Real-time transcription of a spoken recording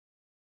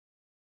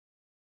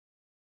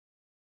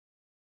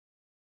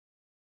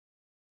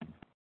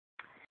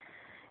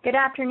Good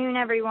afternoon,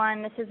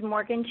 everyone. This is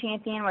Morgan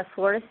Champion with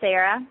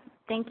FL-SARA.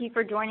 Thank you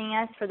for joining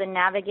us for the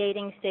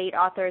Navigating State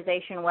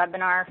Authorization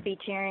webinar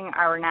featuring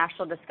our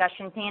national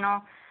discussion panel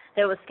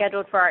that was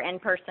scheduled for our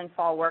in-person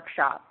fall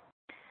workshop.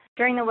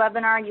 During the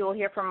webinar, you will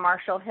hear from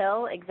Marshall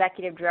Hill,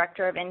 Executive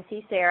Director of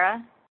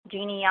NC-SARA,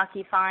 Jeannie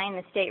Yaki-Fine,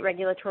 the State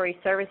Regulatory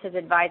Services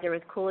Advisor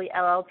with Cooley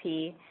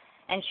LLP,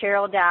 and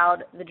Cheryl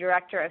Dowd, the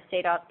Director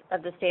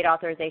of the State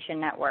Authorization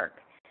Network.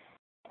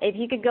 If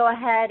you could go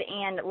ahead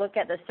and look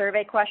at the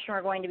survey question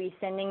we're going to be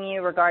sending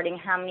you regarding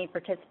how many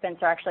participants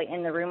are actually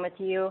in the room with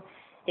you,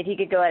 if you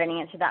could go ahead and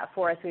answer that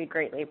for us, we'd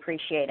greatly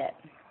appreciate it.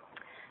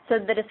 So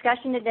the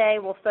discussion today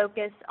will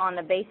focus on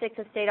the basics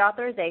of state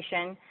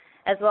authorization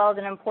as well as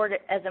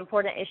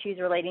important issues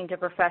relating to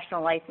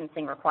professional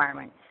licensing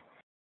requirements.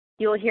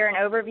 You will hear an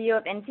overview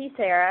of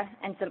NC-SARA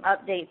and some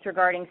updates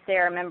regarding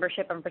SARA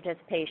membership and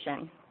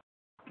participation.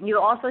 You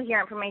will also hear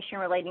information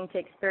relating to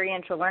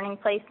experiential learning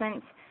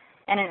placements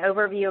and an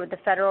overview of the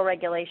federal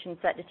regulations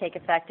set to take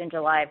effect in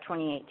July of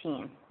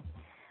 2018.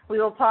 We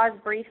will pause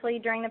briefly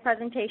during the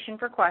presentation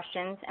for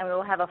questions, and we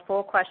will have a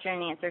full question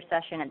and answer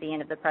session at the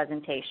end of the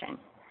presentation.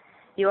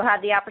 You will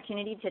have the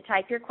opportunity to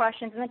type your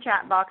questions in the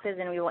chat boxes,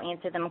 and we will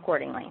answer them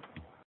accordingly.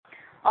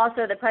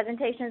 Also, the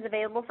presentation is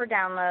available for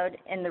download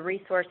in the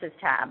Resources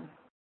tab.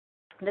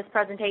 This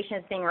presentation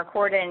is being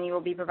recorded, and you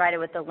will be provided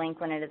with the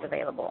link when it is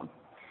available.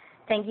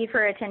 Thank you for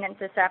your attendance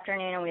this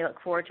afternoon, and we look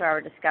forward to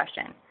our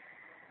discussion.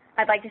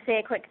 I'd like to say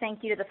a quick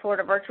thank you to the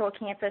Florida Virtual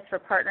Campus for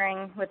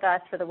partnering with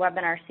us for the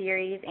webinar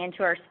series and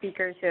to our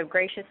speakers who have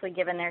graciously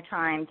given their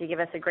time to give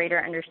us a greater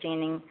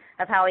understanding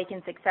of how we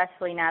can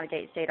successfully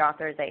navigate state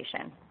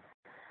authorization.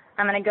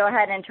 I'm going to go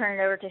ahead and turn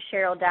it over to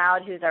Cheryl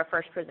Dowd, who's our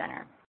first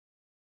presenter.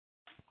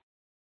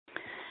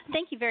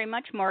 Thank you very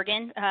much,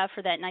 Morgan,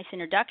 for that nice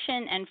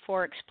introduction and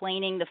for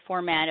explaining the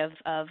format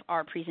of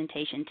our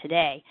presentation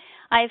today.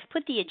 I've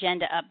put the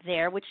agenda up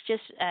there, which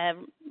just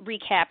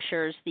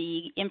recaptures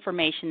the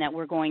information that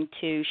we're going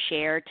to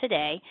share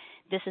today.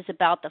 This is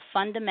about the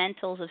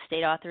fundamentals of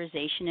state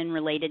authorization and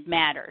related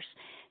matters.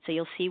 So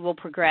you'll see we'll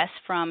progress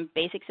from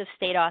basics of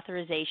state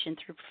authorization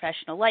through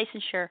professional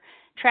licensure,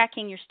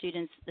 tracking your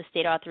students, the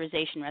State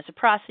Authorization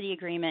Reciprocity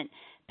Agreement,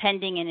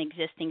 pending and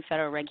existing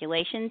federal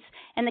regulations,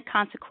 and the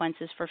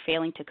consequences for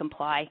failing to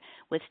comply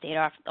with state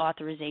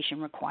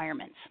authorization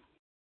requirements.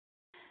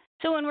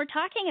 So when we're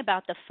talking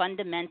about the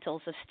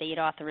fundamentals of state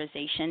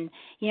authorization,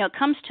 it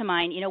comes to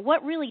mind,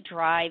 what really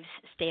drives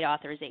state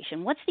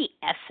authorization? What's the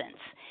essence?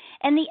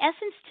 And the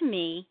essence to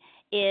me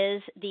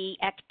is the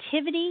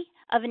activity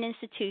of an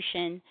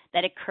institution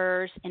that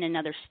occurs in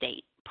another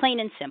state, plain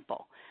and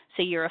simple.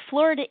 So you're a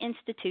Florida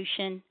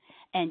institution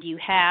and you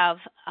have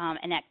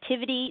an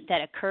activity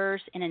that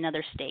occurs in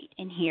another state.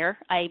 And here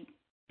I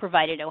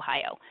provided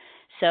Ohio.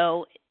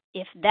 So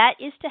if that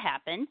is to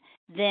happen,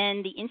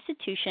 then the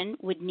institution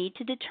would need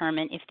to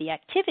determine if the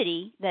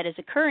activity that is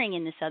occurring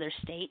in this other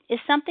state is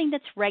something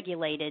that's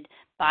regulated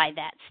by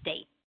that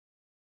state.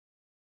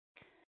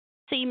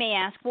 So you may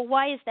ask, well,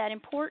 why is that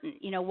important?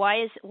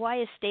 Why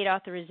is state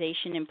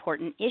authorization an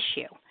important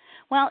issue?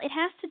 Well, it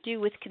has to do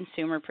with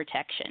consumer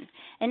protection.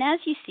 And as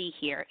you see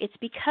here, it's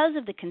because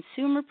of the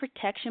consumer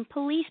protection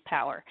police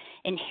power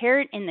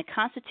inherent in the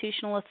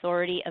constitutional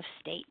authority of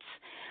states.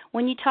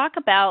 When you talk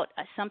about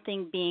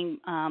something being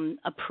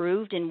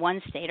approved in one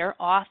state or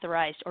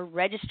authorized or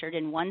registered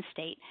in one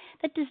state,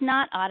 that does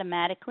not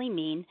automatically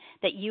mean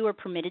that you are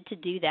permitted to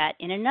do that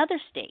in another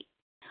state,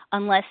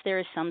 unless there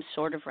is some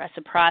sort of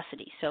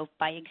reciprocity. So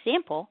by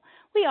example,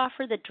 we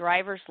offer the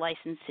driver's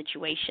license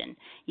situation.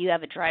 You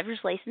have a driver's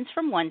license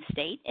from one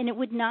state, and it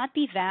would not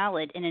be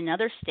valid in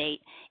another state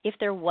if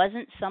there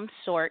wasn't some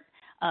sort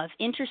of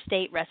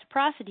interstate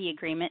reciprocity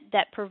agreement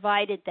that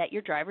provided that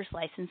your driver's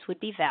license would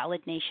be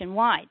valid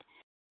nationwide.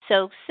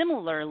 So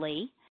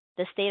similarly,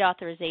 the State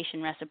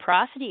Authorization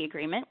Reciprocity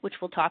Agreement, which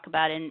we'll talk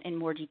about in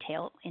more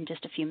detail in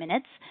just a few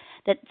minutes,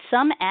 that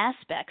some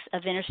aspects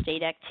of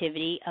interstate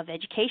activity, of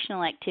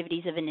educational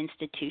activities of an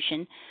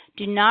institution,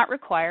 do not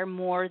require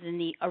more than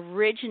the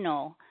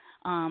original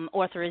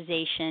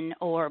authorization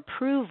or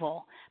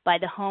approval by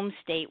the home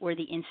state where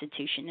the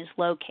institution is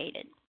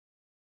located.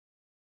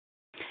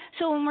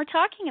 So when we're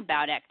talking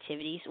about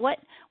activities, what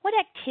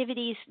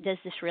activities does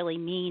this really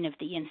mean of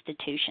the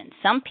institution?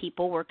 Some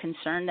people were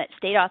concerned that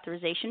state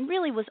authorization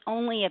really was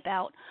only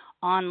about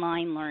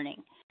online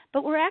learning.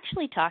 But we're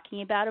actually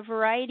talking about a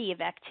variety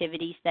of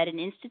activities that an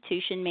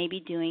institution may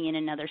be doing in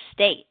another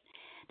state.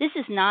 This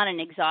is not an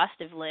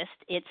exhaustive list.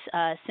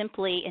 It's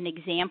simply an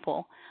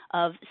example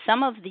of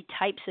some of the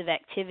types of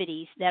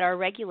activities that are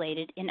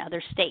regulated in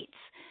other states.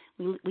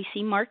 We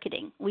see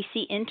marketing. We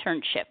see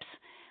internships.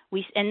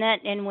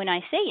 And when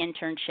I say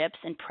internships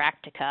and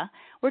practica,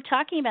 we're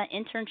talking about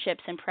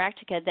internships and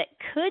practica that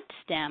could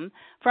stem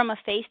from a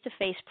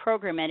face-to-face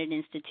program at an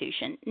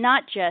institution,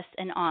 not just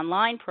an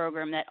online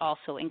program that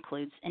also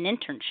includes an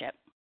internship.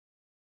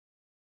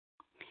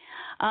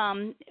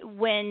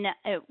 When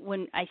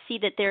I see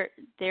that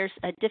there's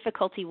a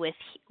difficulty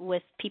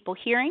with people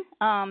hearing,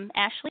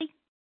 Ashley,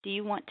 do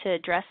you want to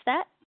address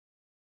that?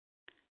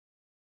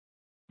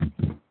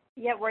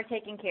 Yeah, we're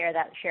taking care of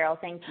that, Cheryl.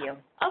 Thank you.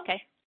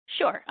 Okay,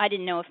 sure. I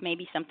didn't know if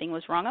maybe something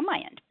was wrong on my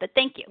end, but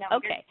thank you. No,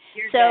 Okay,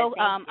 you're so good.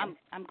 Thank you.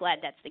 I'm glad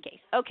that's the case.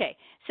 Okay,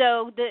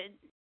 so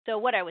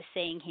what I was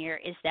saying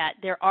here is that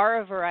there are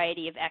a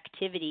variety of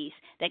activities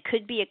that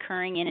could be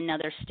occurring in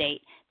another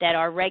state that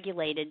are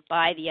regulated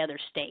by the other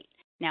state.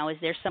 Now, is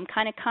there some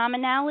kind of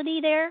commonality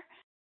there?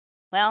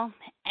 Well,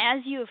 as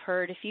you have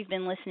heard, if you've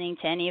been listening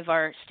to any of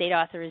our state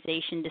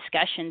authorization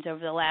discussions over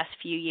the last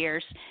few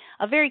years,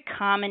 a very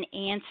common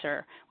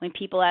answer when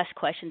people ask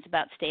questions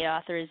about state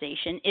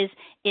authorization is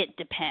it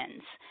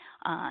depends.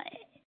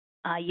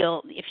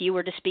 If you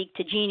were to speak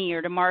to Jeannie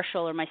or to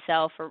Marshall or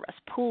myself or Russ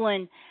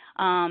Poulin,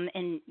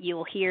 and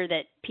you'll hear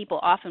that people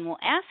often will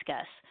ask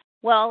us,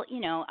 well,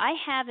 I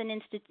have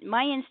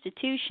my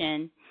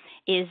institution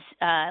is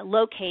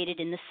located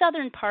in the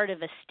southern part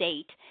of a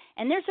state,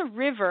 and there's a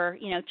river,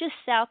 just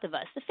south of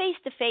us. The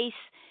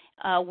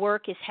face-to-face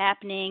work is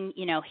happening,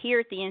 here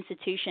at the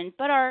institution,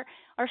 but our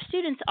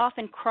students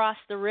often cross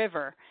the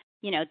river,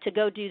 to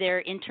go do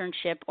their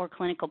internship or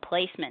clinical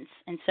placements.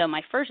 And so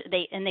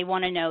they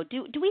want to know,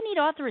 do we need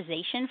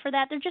authorization for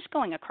that? They're just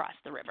going across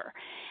the river.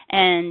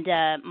 And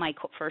my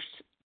first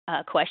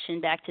question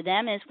back to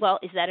them is, well,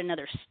 is that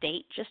another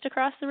state just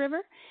across the river?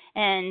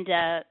 And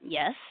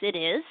yes, it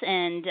is.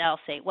 And I'll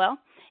say, well,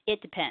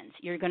 it depends.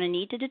 You're going to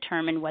need to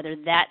determine whether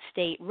that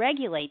state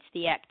regulates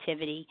the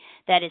activity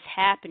that is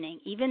happening,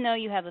 even though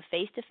you have a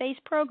face-to-face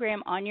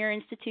program on your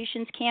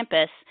institution's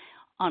campus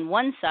on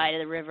one side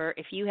of the river.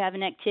 If you have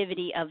an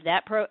activity of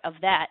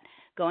that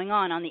going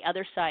on the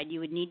other side, you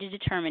would need to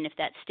determine if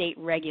that state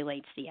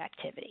regulates the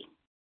activity.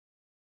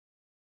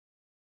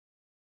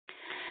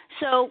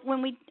 So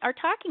when we are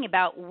talking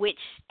about which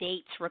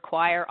states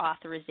require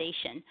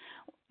authorization,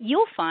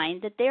 you'll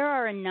find that there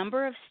are a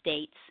number of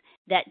states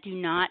that do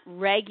not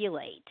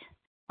regulate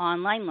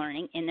online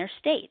learning in their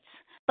states,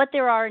 but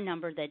there are a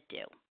number that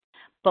do.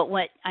 But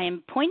what I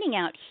am pointing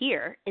out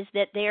here is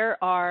that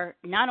there are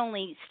not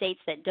only states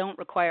that don't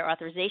require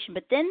authorization,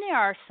 but then there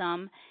are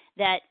some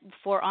that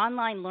for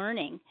online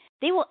learning,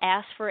 they will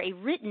ask for a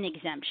written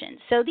exemption.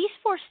 So these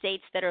 4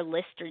 states that are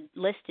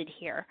listed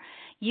here,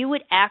 you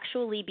would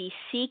actually be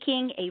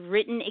seeking a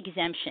written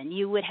exemption.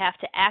 You would have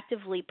to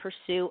actively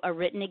pursue a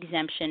written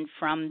exemption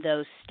from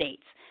those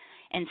states.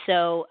 And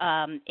so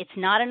it's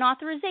not an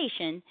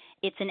authorization,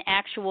 it's an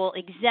actual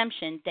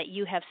exemption that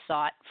you have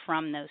sought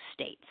from those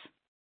states.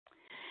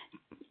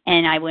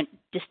 And I would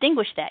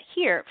distinguish that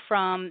here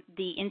from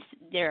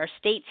there are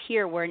states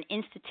here where an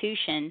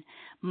institution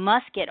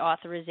must get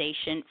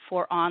authorization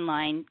for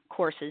online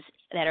courses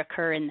that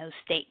occur in those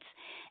states.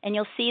 And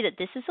you'll see that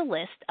this is a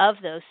list of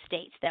those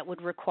states that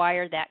would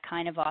require that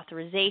kind of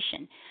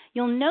authorization.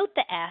 You'll note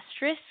the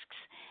asterisks,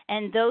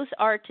 and those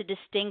are to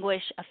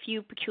distinguish a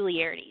few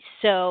peculiarities.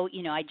 So,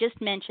 I just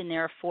mentioned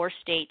there are 4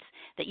 states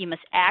that you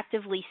must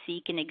actively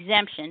seek an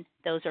exemption.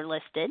 Those are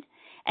listed.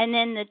 And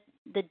then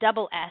the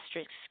double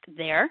asterisk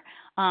there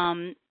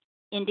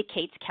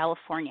indicates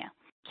California.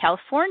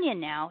 California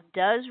now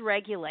does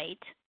regulate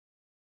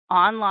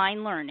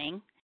online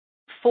learning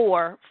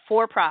for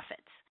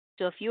for-profits.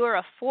 So if you are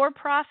a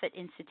for-profit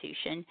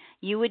institution,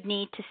 you would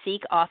need to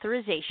seek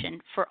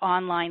authorization for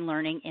online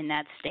learning in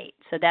that state.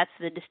 So that's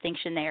the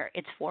distinction there.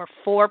 It's for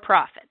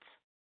for-profits.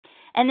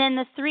 And then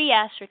the 3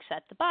 asterisks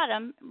at the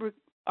bottom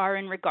are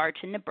in regard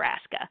to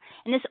Nebraska.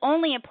 And this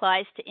only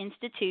applies to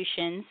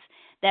institutions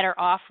that are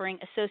offering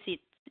associate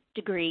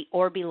degree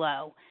or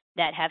below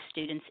that have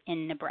students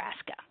in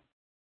Nebraska.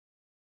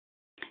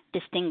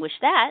 Distinguish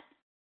that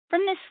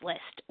from this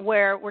list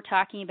where we're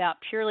talking about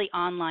purely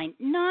online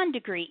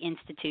non-degree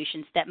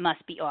institutions that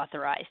must be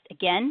authorized.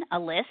 Again, a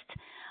list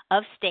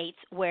of states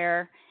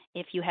where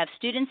if you have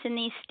students in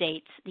these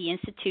states, the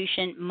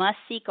institution must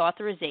seek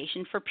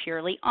authorization for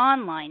purely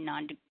online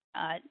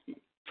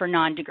for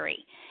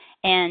non-degree.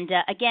 And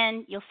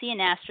again, you'll see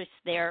an asterisk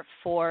there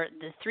for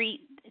the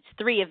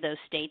 3 of those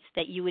states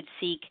that you would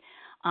seek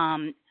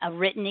a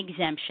written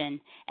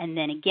exemption. And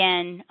then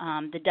again,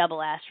 the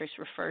double asterisk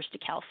refers to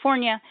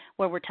California,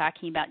 where we're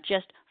talking about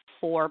just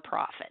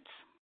for-profits.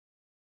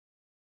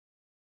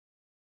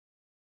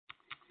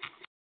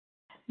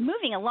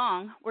 Moving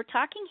along, we're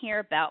talking here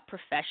about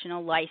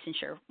professional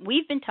licensure.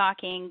 We've been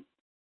talking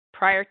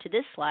prior to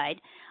this slide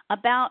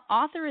about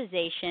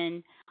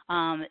authorization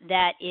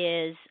that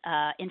is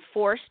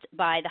enforced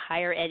by the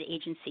higher ed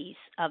agencies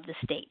of the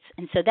states.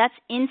 And so that's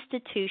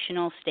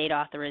institutional state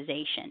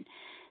authorization.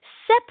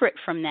 Separate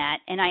from that,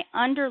 and I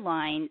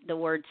underline the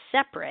word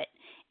separate,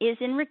 is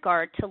in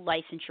regard to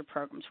licensure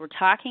programs. We're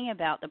talking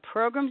about the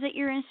programs at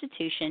your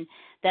institution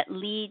that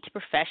lead to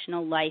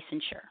professional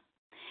licensure.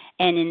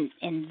 And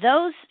in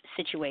those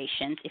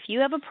situations, if you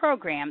have a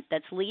program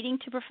that's leading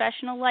to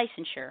professional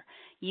licensure,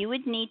 you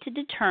would need to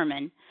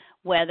determine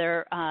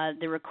whether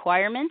the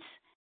requirements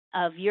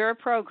of your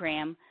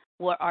program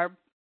are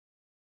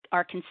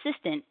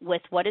consistent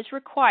with what is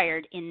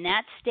required in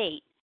that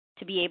state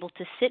to be able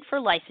to sit for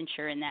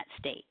licensure in that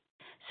state.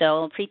 So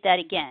I'll repeat that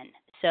again.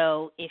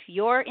 So if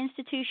your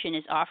institution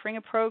is offering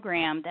a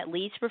program that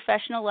leads to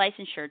professional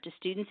licensure to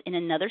students in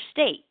another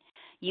state,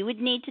 you would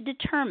need to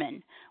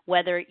determine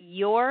whether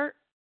your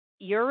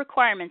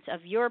requirements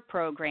of your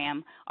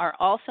program are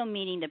also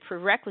meeting the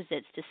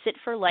prerequisites to sit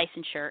for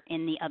licensure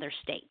in the other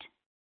state.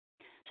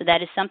 So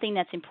that is something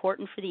that's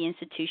important for the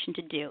institution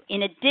to do,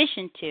 in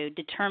addition to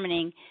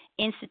determining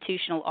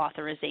institutional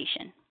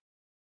authorization.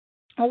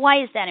 Well,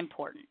 why is that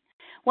important?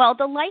 Well,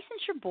 the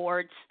licensure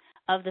boards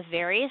of the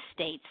various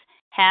states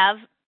have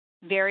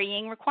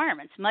varying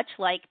requirements, much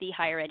like the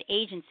higher ed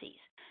agencies.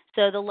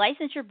 So the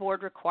licensure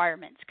board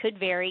requirements could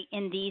vary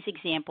in these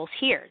examples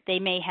here. They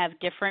may have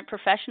different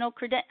professional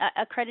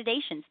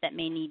accreditations that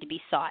may need to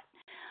be sought.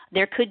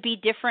 There could be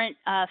different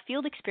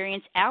field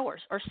experience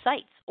hours or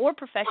sites or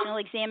professional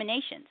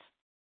examinations.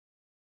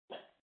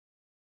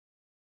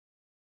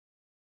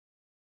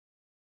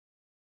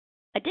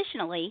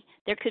 Additionally,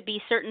 there could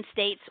be certain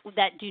states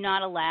that do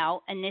not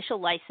allow initial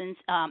license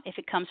if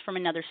it comes from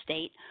another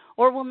state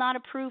or will not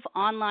approve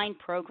online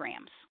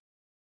programs.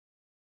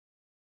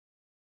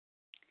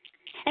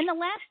 And the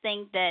last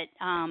thing that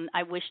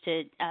I wish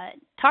to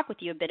talk with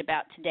you a bit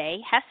about today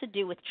has to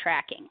do with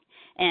tracking.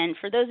 And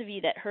for those of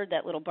you that heard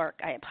that little bark,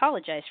 I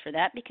apologize for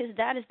that because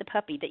that is the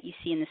puppy that you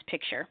see in this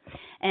picture.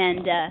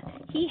 And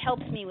he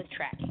helps me with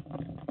tracking.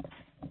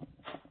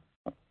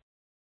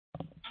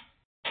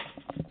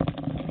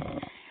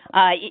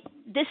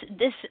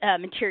 This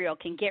material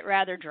can get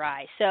rather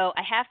dry, so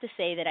I have to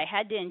say that I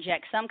had to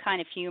inject some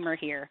kind of humor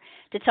here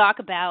to talk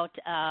about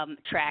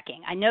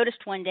tracking. I noticed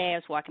one day I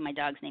was walking my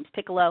dog's name's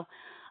Piccolo,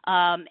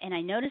 and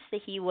I noticed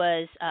that he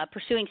was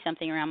pursuing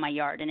something around my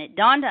yard, and it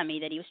dawned on me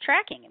that he was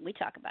tracking, and we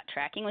talk about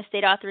tracking with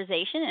state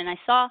authorization, and I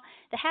saw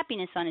the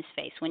happiness on his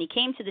face when he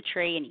came to the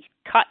tree and he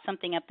caught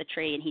something up the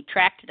tree and he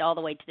tracked it all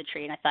the way to the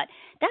tree, and I thought,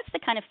 that's the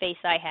kind of face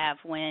I have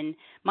when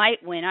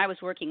I was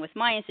working with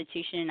my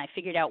institution and I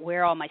figured out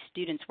where all my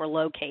students were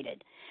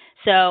located.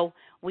 So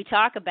we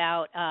talk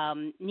about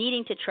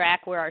needing to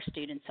track where our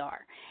students are.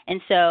 And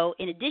so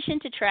in addition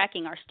to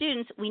tracking our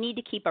students, we need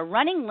to keep a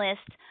running list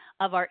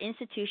of our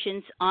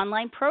institution's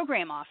online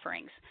program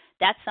offerings.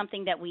 That's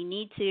something that we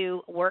need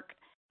to work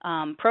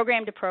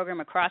program to program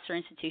across our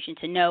institution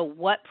to know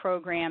what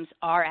programs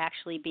are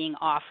actually being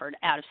offered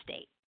out of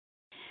state.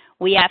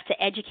 We have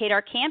to educate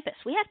our campus.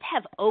 We have to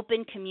have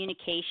open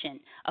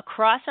communication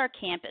across our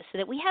campus so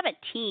that we have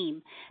a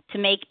team to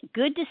make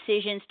good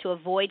decisions to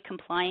avoid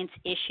compliance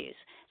issues.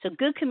 So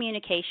good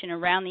communication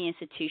around the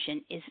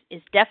institution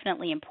is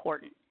definitely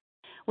important.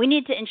 We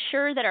need to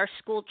ensure that our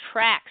school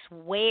tracks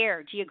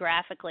where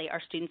geographically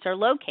our students are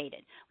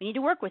located. We need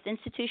to work with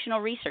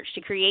institutional research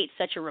to create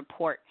such a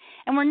report.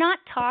 And we're not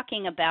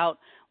talking about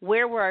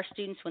where were our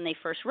students when they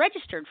first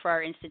registered for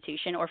our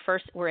institution or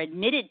first were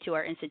admitted to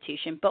our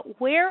institution, but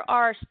where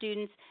are our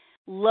students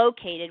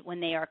located when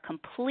they are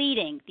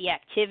completing the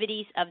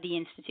activities of the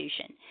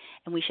institution.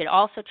 And we should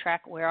also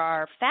track where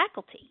our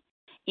faculty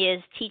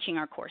is teaching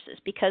our courses,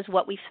 because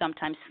what we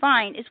sometimes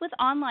find is with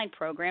online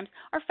programs,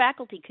 our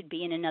faculty could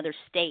be in another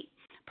state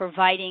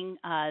providing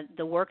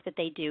the work that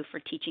they do for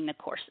teaching the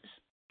courses.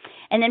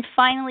 And then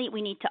finally,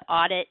 we need to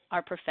audit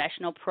our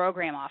professional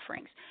program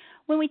offerings.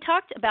 When we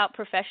talked about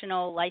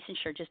professional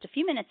licensure just a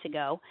few minutes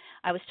ago,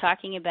 I was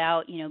talking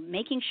about,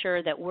 making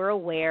sure that we're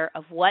aware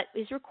of what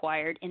is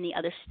required in the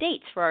other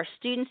states for our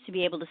students to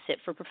be able to sit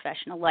for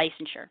professional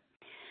licensure.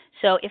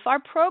 So if our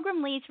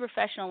program leads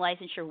professional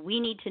licensure, we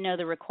need to know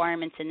the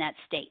requirements in that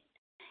state.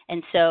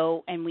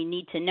 And we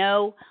need to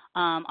know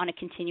on a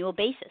continual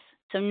basis.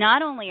 So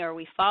not only are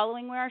we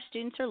following where our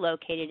students are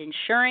located,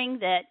 ensuring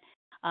that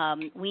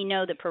we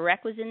know the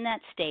prerequisites in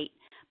that state,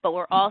 but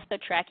we're also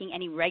tracking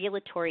any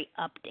regulatory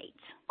updates.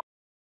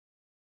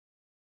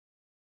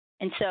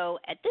 And so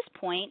at this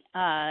point,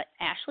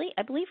 Ashley,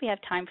 I believe we have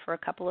time for a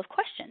couple of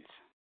questions.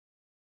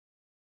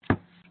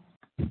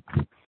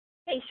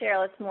 Hey,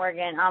 Cheryl, it's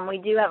Morgan. We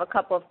do have a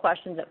couple of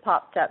questions that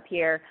popped up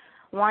here.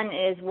 One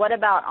is, what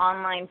about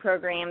online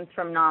programs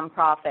from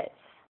nonprofits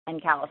in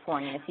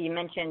California? So you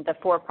mentioned the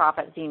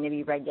for-profits need to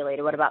be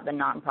regulated. What about the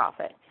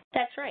nonprofits?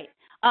 That's right.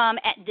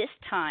 At this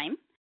time,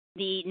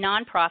 the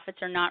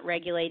nonprofits are not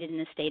regulated in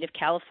the state of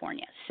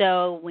California.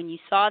 So when you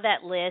saw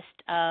that list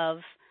of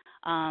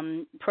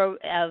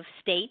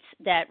states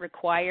that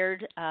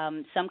required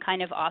some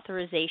kind of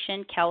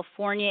authorization,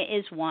 California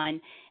is one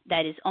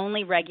that is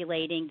only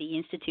regulating the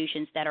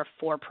institutions that are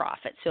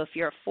for-profit. So if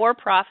you're a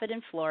for-profit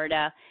in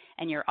Florida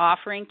and you're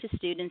offering to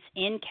students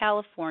in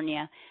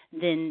California,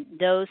 then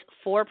those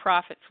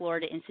for-profit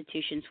Florida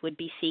institutions would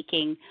be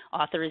seeking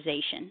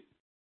authorization.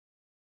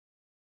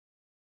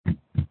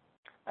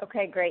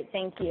 Okay, great.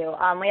 Thank you.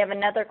 We have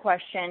another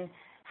question.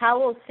 How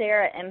will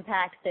SARA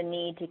impact the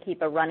need to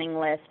keep a running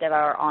list of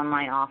our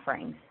online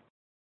offerings?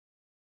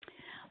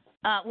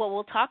 Well,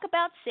 we'll talk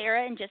about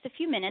SARA in just a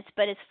few minutes,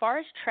 but as far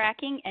as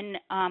tracking and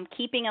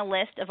keeping a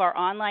list of our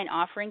online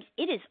offerings,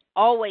 it is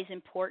always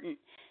important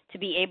to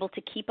be able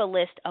to keep a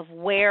list of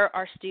where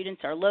our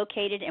students are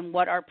located and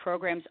what our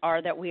programs are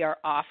that we are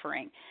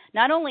offering.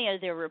 Not only are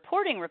there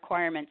reporting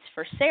requirements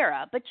for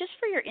SARA, but just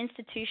for your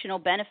institutional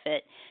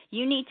benefit,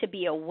 you need to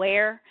be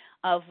aware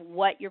of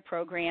what your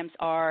programs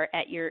are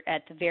at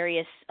the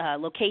various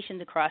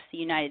locations across the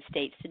United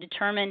States to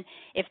determine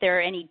if there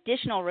are any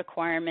additional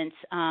requirements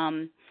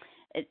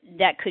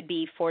that could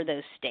be for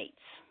those states.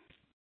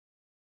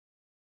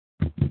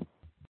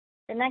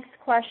 The next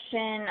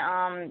question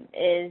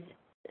is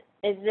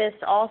this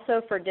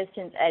also for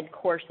distance ed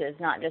courses,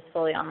 not just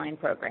fully online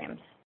programs?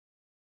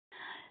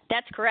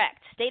 That's correct.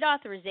 State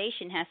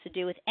authorization has to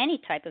do with any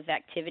type of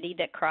activity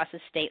that crosses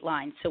state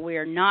lines, so we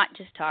are not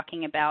just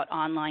talking about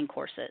online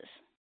courses.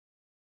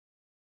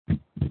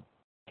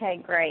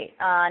 Okay, great.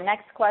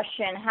 Next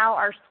question, how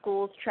are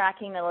schools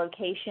tracking the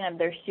location of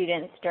their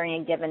students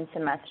during a given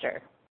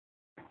semester?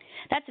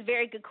 That's a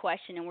very good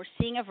question, and we're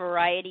seeing a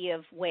variety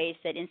of ways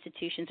that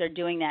institutions are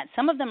doing that.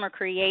 Some of them are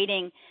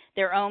creating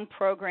their own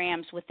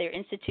programs with their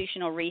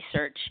institutional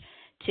research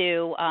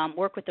to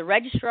work with the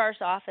registrar's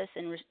office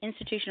and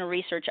institutional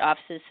research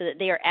offices so that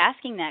they are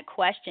asking that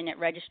question at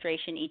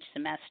registration each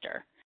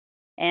semester.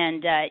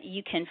 And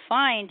you can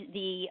find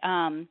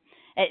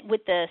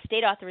with the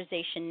State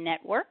Authorization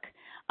Network,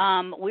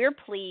 we're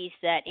pleased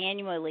that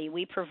annually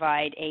we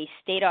provide a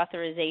State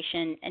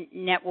Authorization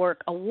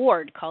Network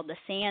award called the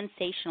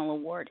Sensational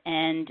Award.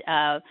 And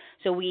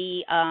so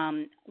we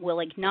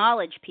will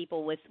acknowledge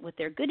people with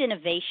their good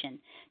innovation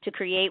to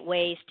create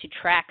ways to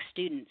track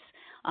students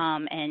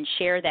and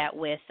share that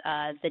with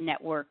the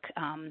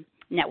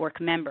network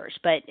members.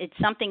 But it's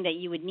something that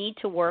you would need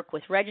to work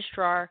with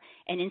registrar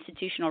and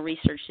institutional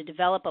research to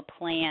develop a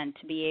plan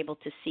to be able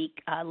to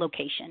seek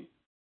location.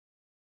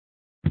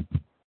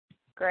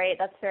 Great,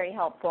 that's very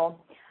helpful.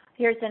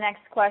 Here's the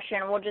next question.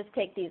 We'll just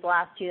take these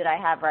last two that I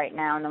have right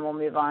now, and then we'll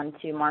move on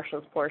to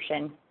Marshall's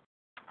portion.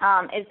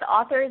 Is the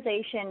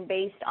authorization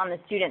based on the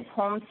student's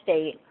home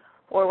state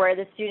or where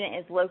the student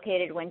is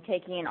located when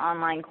taking an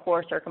online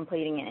course or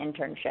completing an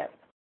internship?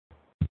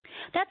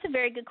 That's a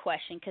very good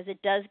question because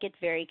it does get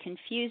very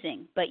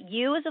confusing. But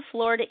you as a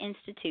Florida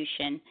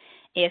institution,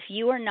 if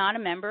you are not a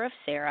member of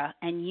SARA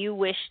and you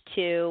wish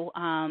to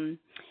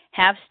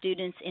have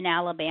students in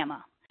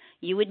Alabama,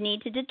 you would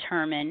need to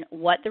determine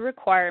what the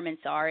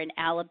requirements are in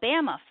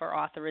Alabama for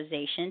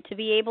authorization to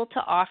be able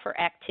to offer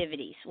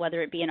activities,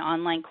 whether it be an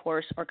online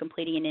course or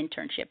completing an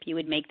internship. You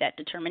would make that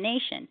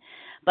determination.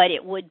 But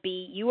it would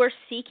be you are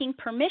seeking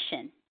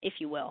permission, if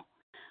you will,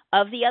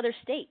 of the other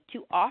state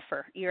to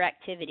offer your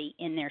activity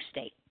in their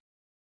state.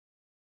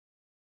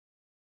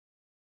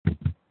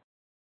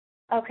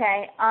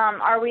 Okay.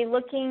 Are we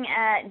looking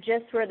at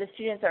just where the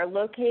students are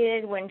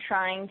located when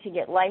trying to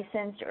get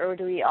licensed, or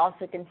do we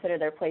also consider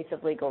their place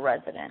of legal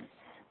residence?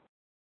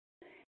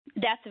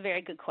 That's a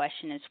very good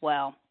question as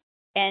well.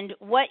 And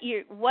what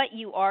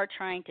you are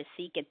trying to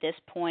seek at this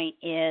point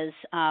is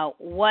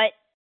what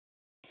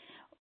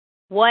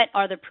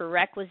are the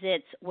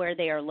prerequisites where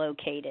they are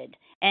located.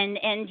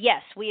 And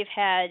yes, we have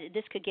had,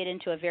 this could get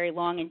into a very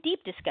long and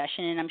deep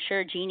discussion, and I'm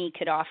sure Jeannie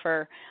could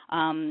offer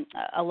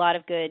a lot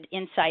of good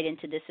insight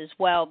into this as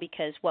well,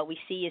 because what we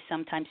see is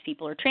sometimes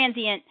people are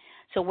transient,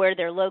 so where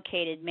they're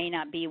located may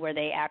not be where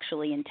they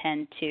actually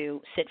intend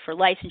to sit for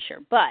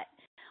licensure. But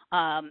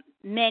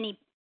many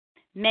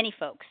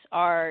folks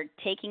are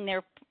taking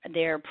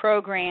their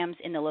programs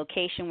in the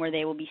location where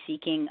they will be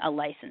seeking a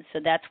license. So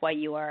that's why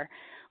you are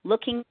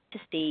looking to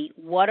see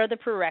what are the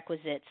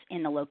prerequisites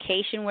in the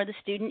location where the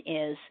student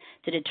is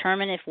to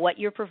determine if what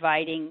you're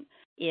providing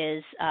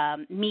is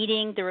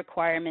meeting the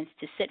requirements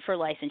to sit for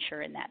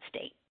licensure in that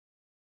state.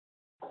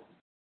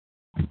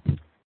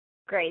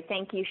 Great,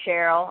 thank you,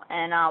 Cheryl.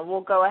 And we'll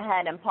go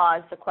ahead and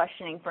pause the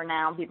questioning for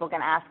now. People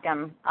can ask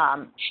them,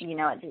 at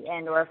the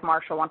end, or if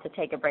Marshall wants to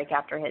take a break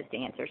after his to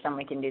answer some,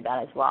 we can do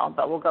that as well.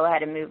 But we'll go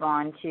ahead and move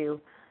on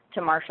to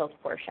Marshall's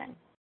portion.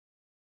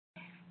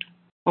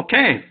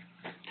 Okay.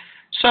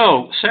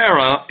 So,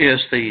 SARA is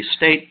the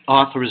State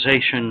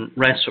Authorization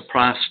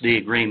Reciprocity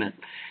Agreement.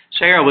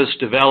 SARA was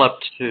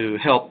developed to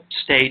help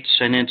states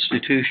and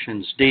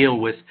institutions deal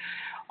with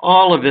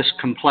all of this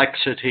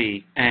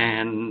complexity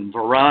and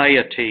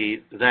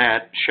variety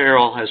that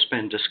Cheryl has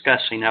been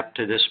discussing up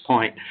to this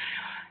point.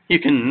 You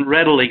can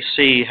readily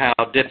see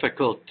how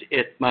difficult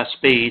it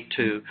must be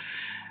to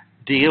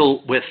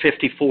deal with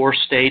 54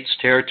 states,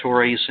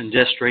 territories, and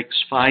districts,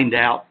 find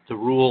out the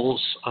rules,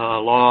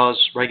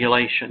 laws,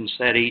 regulations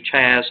that each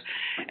has,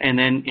 and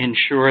then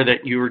ensure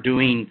that you're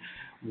doing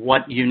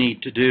what you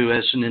need to do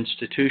as an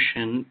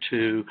institution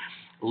to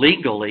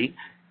legally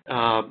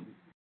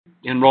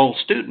enroll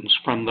students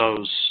from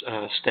those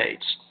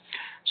states.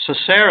 So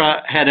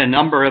SARA had a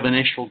number of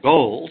initial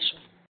goals.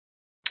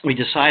 We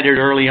decided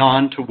early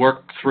on to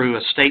work through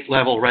a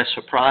state-level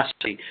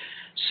reciprocity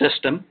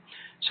system.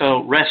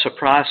 So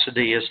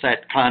reciprocity is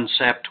that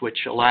concept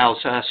which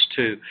allows us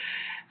to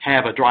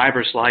have a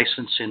driver's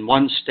license in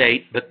one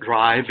state but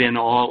drive in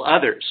all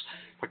others,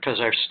 because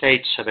our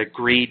states have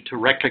agreed to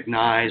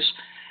recognize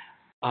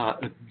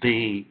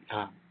the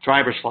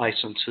driver's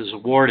licenses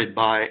awarded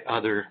by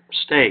other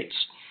states.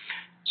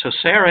 So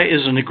SARA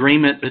is an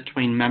agreement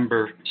between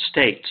member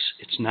states.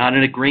 It's not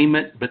an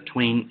agreement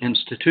between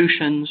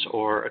institutions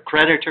or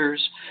accreditors,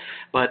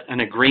 but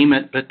an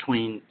agreement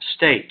between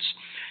states.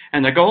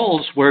 And the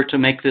goals were to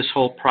make this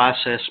whole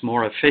process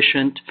more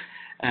efficient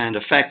and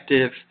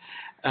effective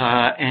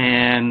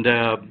and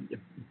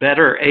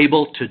better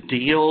able to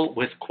deal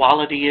with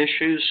quality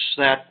issues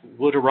that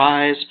would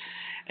arise,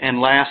 and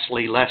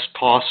lastly, less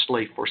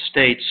costly for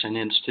states and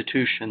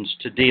institutions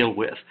to deal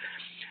with.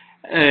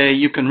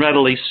 You can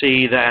readily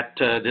see that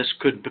this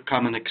could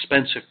become an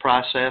expensive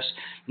process,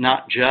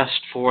 not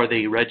just for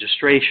the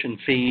registration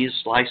fees,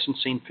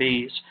 licensing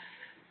fees,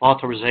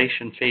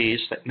 authorization fees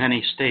that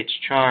many states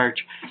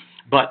charge,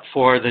 but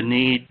for the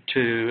need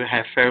to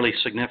have fairly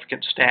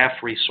significant staff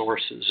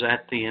resources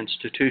at the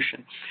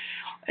institution.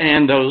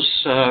 And those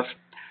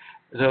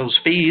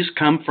fees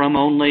come from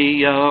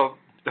only a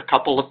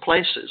couple of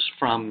places,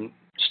 from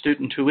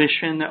student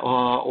tuition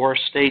or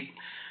state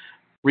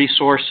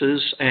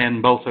resources,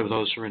 and both of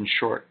those are in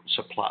short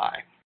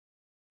supply.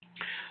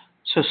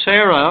 So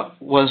SARA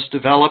was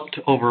developed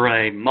over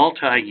a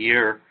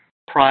multi-year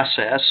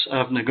process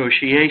of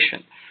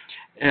negotiation.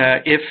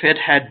 If it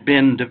had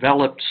been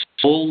developed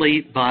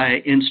solely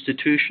by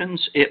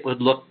institutions, it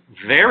would look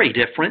very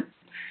different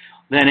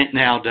than it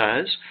now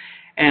does,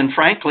 and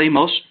frankly,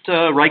 most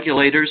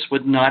regulators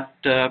would not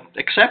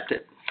accept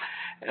it.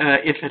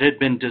 If it had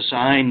been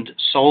designed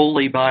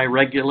solely by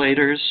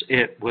regulators,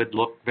 it would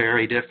look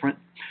very different.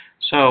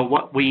 So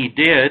what we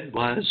did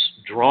was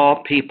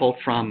draw people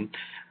from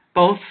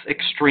both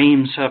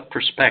extremes of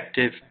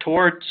perspective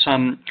toward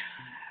some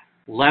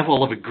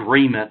level of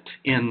agreement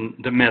in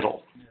the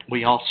middle.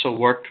 We also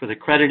worked with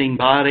accrediting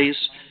bodies,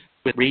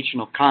 with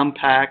regional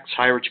compacts,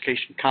 higher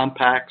education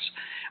compacts,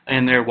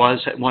 and there was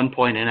at one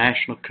point a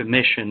national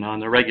commission on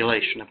the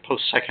regulation of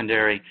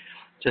post-secondary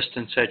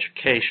distance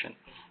education.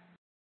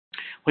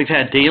 We've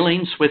had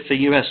dealings with the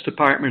U.S.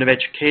 Department of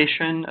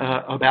Education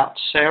about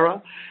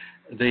SARA.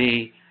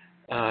 The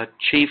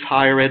chief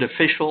higher ed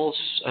officials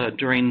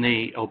during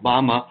the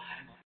Obama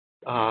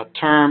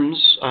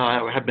terms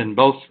have been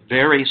both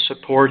very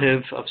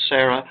supportive of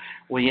SARA.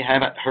 We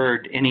haven't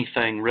heard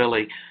anything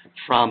really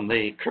from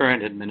the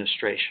current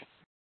administration.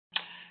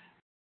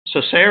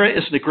 So SARA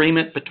is an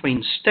agreement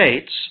between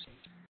states,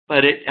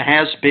 but it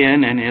has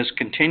been and is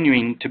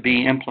continuing to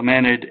be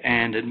implemented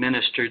and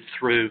administered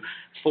through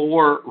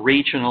 4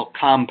 regional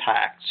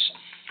compacts,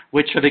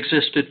 which have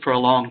existed for a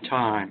long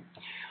time.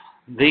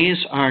 These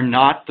are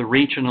not the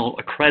regional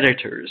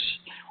accreditors.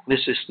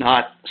 This is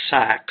not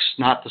SACS,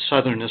 not the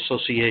Southern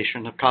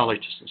Association of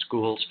Colleges and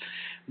Schools,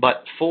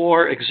 but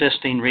 4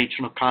 existing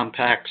regional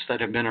compacts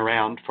that have been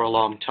around for a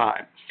long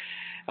time.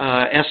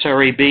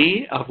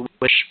 SREB, of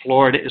which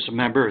Florida is a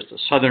member, is the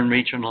Southern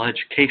Regional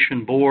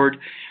Education Board.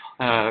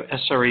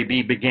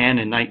 SREB began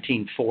in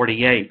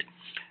 1948.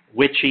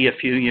 WICHE a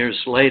few years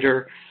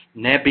later.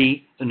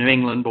 NEBI, the New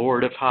England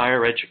Board of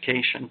Higher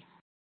Education,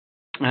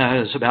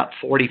 is about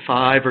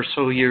 45 or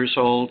so years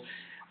old,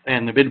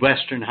 and the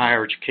Midwestern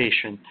Higher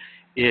Education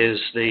is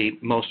the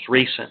most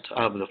recent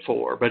of the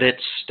 4, but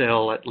it's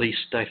still at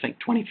least, I think,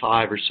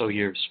 25 or so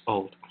years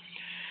old.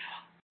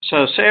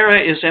 So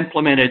SARA is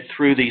implemented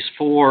through these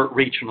 4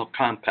 regional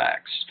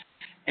compacts,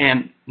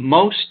 and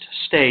most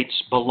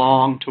states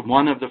belong to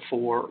one of the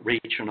 4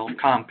 regional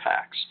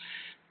compacts.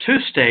 2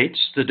 states,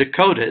 the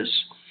Dakotas,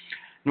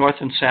 North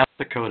and South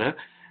Dakota,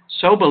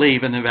 so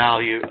believe in the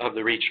value of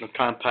the regional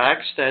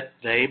compacts that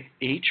they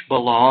each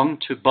belong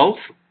to both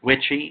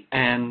WICHE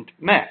and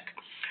MEC.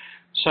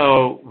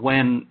 So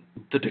when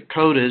the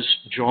Dakotas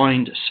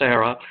joined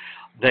SARA,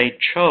 they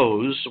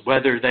chose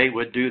whether they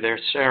would do their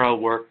SARA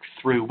work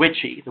through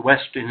WICHE, the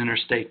Western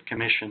Interstate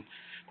Commission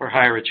for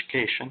Higher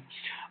Education,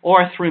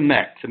 or through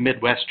MEC, the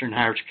Midwestern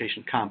Higher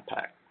Education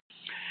Compact.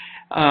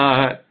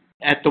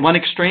 At the one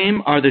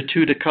extreme are the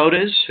 2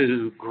 Dakotas,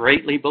 who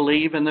greatly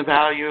believe in the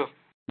value of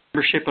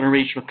membership in a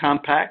regional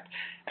compact.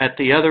 At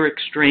the other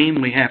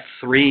extreme, we have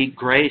 3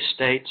 gray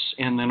states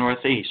in the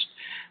Northeast,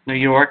 New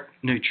York,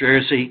 New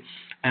Jersey,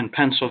 and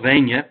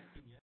Pennsylvania,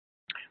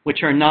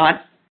 which are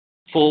not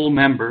full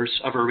members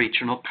of a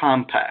regional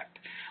compact.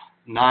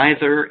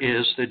 Neither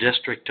is the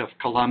District of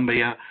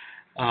Columbia,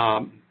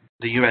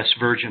 the U.S.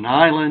 Virgin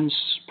Islands,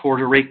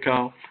 Puerto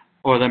Rico,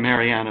 or the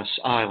Marianas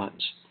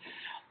Islands.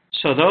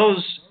 So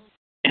those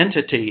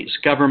entities,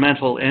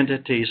 governmental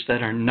entities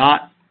that are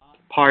not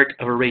part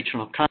of a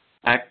regional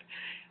compact,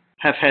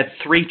 have had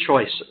 3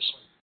 choices.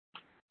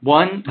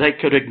 One, they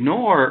could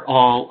ignore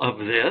all of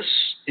this,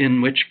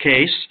 in which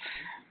case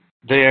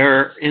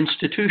their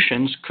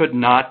institutions could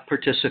not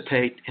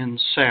participate in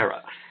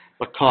SARA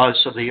because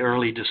of the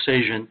early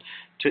decision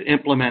to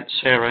implement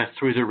SARA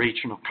through the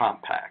regional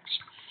compacts.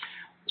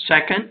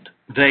 Second,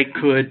 they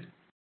could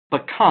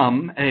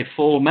become a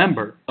full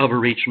member of a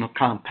regional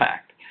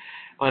compact.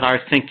 But our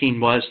thinking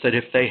was that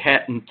if they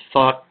hadn't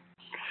thought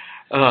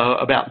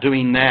about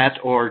doing that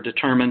or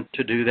determined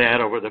to do that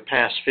over the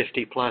past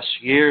 50-plus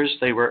years,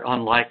 they were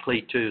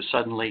unlikely to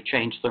suddenly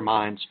change their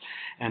minds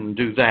and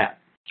do that.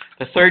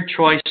 The third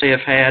choice they have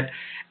had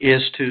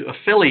is to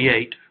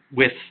affiliate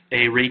with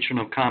a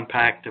regional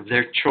compact of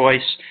their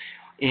choice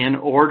in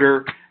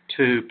order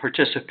to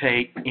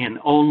participate in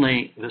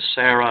only the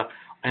SARA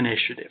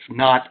initiative,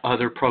 not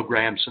other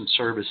programs and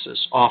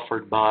services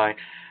offered by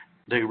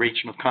the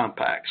regional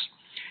compacts.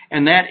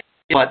 And that is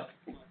what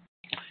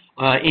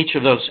each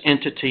of those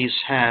entities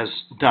has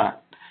done.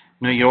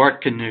 New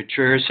York and New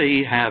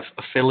Jersey have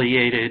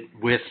affiliated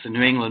with the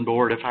New England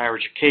Board of Higher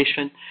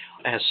Education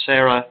as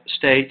SARA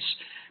states.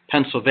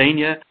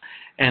 Pennsylvania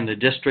and the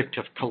District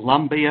of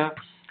Columbia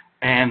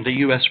and the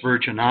U.S.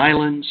 Virgin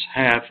Islands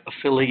have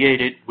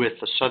affiliated with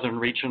the Southern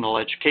Regional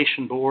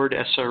Education Board,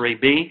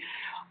 SRAB,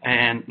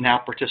 and now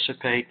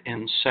participate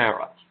in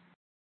SARA.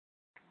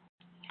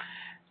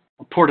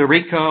 Puerto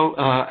Rico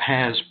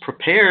has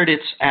prepared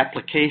its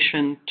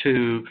application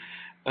to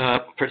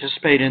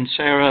participate in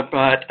SARA,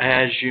 but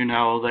as you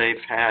know,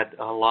 they've had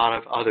a lot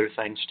of other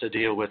things to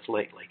deal with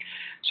lately.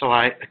 So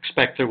I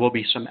expect there will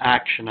be some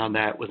action on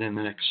that within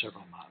the next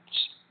several months.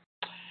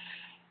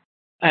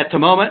 At the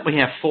moment, we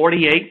have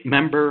 48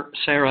 member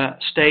SARA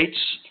states,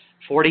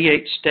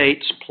 48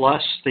 states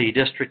plus the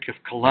District of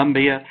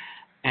Columbia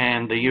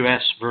and the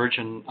U.S.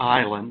 Virgin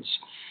Islands.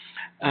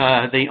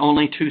 The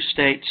only two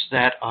states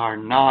that are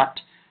not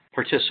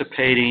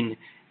participating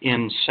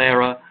in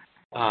SARA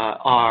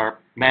are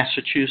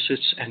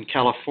Massachusetts and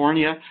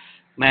California.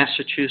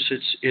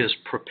 Massachusetts is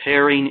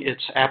preparing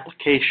its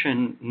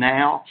application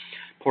now.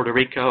 Puerto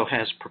Rico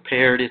has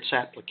prepared its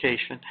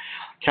application.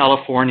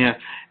 California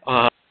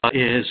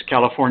is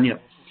California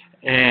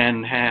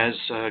and has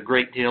a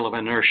great deal of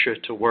inertia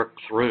to work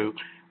through,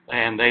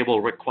 and they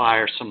will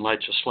require some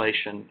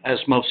legislation, as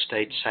most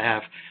states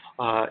have,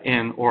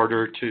 in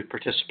order to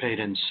participate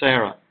in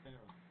SARA.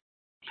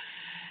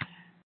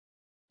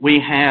 We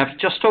have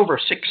just over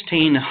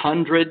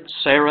 1,600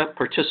 SARA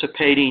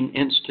participating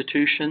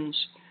institutions,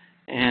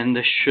 and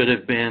this should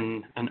have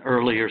been an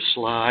earlier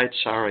slide.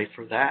 Sorry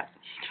for that.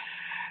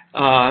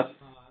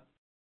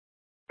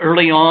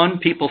 Early on,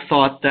 people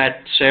thought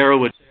that SARA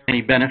would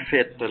only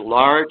benefit the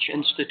large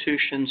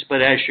institutions,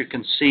 but as you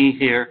can see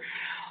here,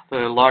 the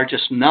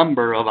largest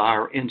number of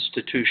our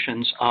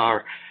institutions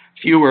are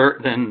fewer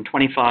than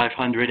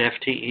 2,500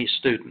 FTE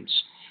students.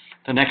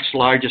 The next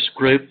largest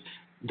group,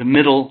 the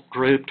middle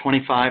group,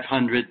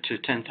 2,500 to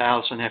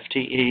 10,000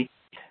 FTE,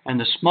 and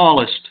the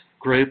smallest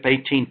group,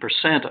 18%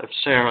 of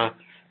SARA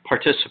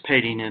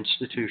participating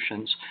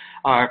institutions,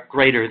 are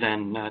greater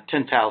than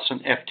 10,000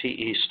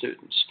 FTE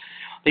students.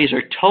 These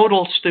are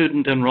total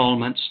student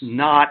enrollments,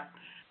 not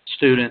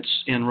students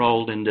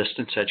enrolled in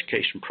distance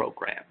education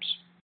programs.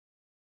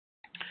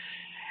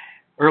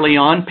 Early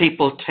on,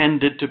 people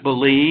tended to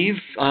believe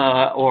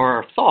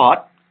or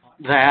thought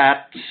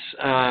that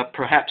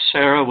perhaps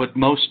SARA would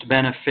most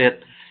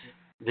benefit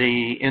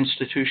the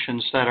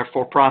institutions that are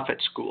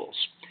for-profit schools.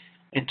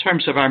 In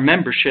terms of our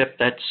membership,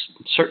 that's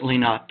certainly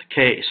not the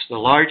case. The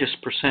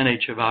largest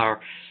percentage of our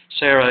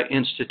SARA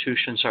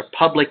institutions are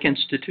public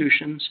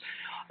institutions,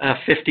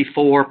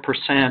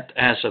 54%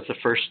 as of the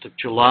 1st of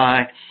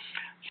July.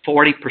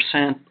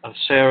 40% of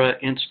SARA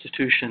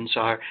institutions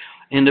are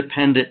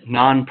independent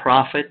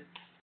nonprofit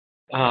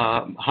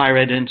higher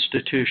ed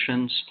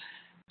institutions.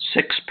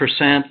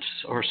 6%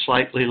 or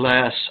slightly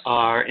less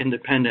are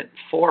independent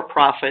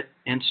for-profit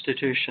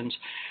institutions,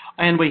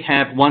 and we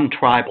have one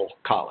tribal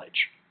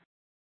college.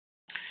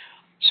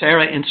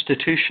 SARA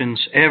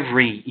institutions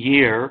every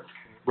year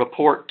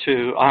report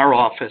to our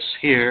office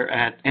here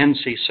at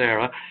NC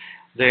SARA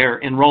their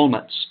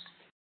enrollments.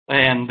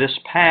 And this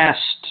past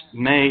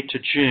May to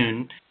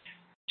June,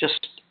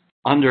 just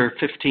under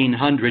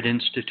 1,500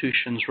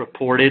 institutions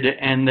reported,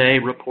 and they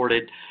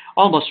reported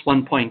almost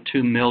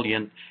 1.2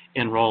 million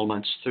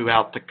enrollments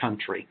throughout the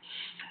country.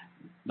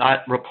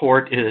 That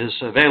report is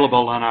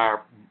available on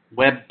our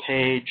web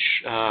page,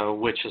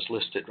 which is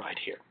listed right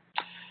here.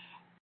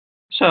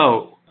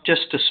 So,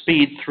 just to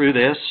speed through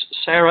this,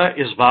 SARA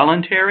is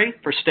voluntary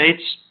for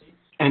states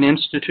and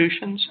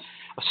institutions.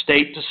 A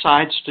state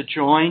decides to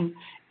join.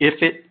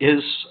 If it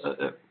is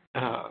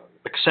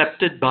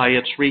accepted by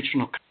its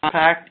regional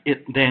compact,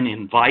 it then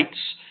invites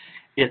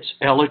its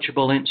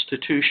eligible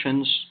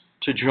institutions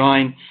to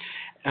join,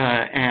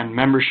 and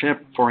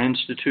membership for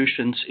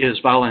institutions is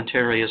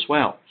voluntary as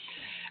well.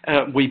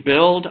 We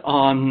build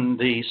on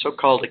the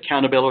so-called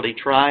accountability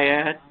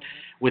triad.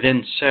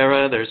 Within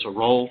SARA, there's a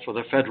role for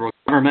the federal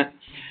government,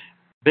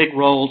 big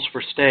roles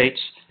for states,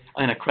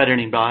 and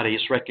accrediting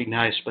bodies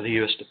recognized by the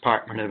U.S.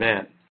 Department of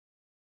Ed.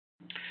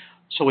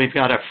 So we've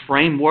got a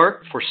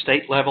framework for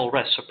state-level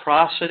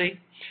reciprocity,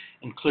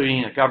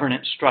 including a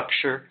governance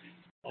structure,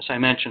 as I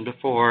mentioned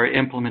before,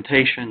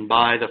 implementation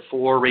by the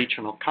 4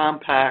 regional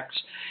compacts,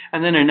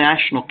 and then a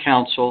national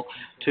council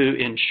to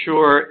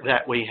ensure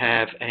that we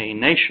have a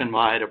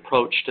nationwide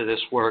approach to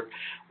this work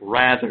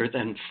rather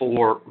than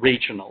 4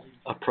 regional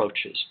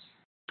approaches.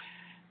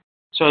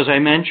 So as I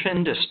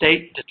mentioned, a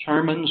state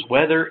determines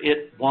whether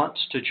it wants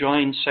to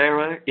join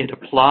SARA. It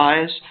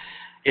applies.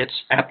 Its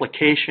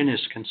application is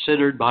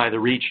considered by the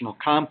regional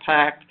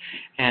compact,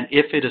 and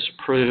if it is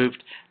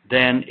approved,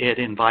 then it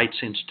invites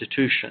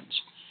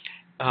institutions.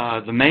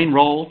 The main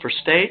role for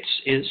states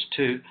is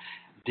to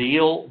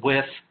deal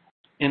with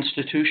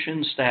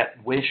institutions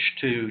that wish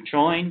to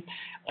join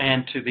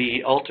and to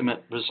be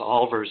ultimate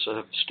resolvers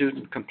of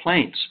student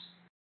complaints.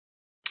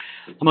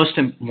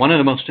 One of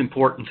the most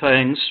important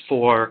things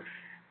for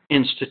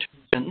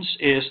institutions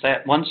is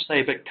that once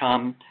they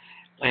become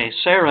a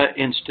SARA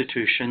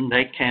institution,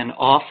 they can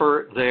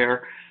offer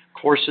their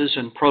courses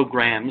and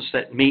programs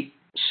that meet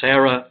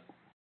SARA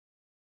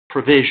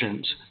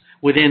provisions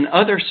within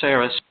other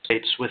SARA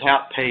states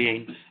without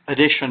paying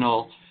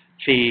additional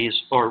fees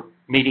or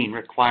meeting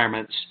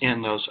requirements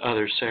in those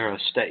other SARA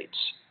states.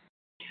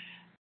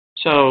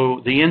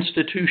 So the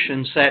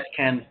institutions that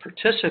can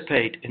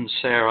participate in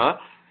SARA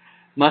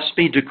must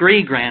be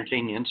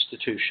degree-granting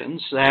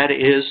institutions. That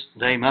is,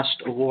 they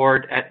must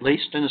award at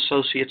least an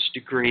associate's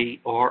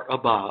degree or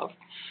above.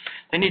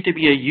 They need to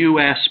be a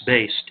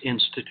U.S.-based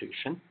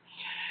institution.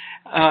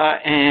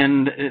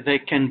 And they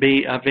can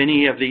be of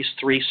any of these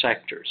three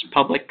sectors: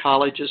 public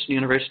colleges and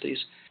universities,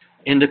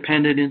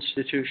 independent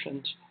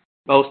institutions,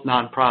 both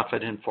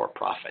nonprofit and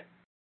for-profit.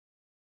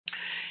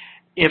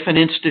 If an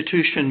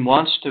institution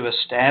wants to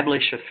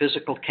establish a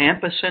physical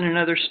campus in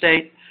another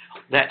state,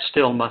 that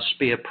still must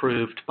be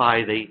approved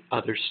by the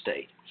other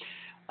state.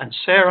 And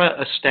SARA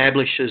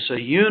establishes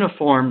a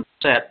uniform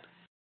set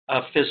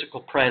of physical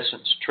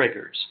presence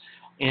triggers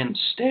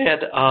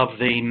instead of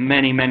the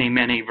many, many,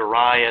 many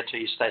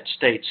varieties that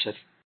states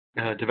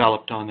have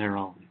developed on their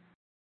own.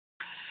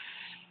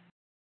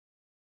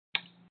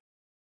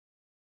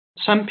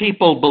 Some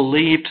people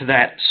believed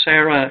that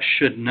SARA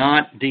should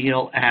not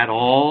deal at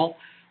all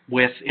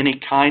with any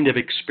kind of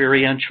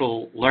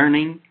experiential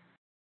learning,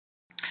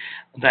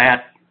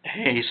 that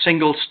a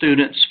single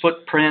student's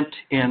footprint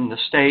in the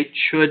state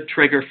should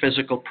trigger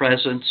physical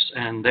presence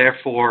and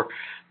therefore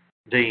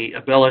the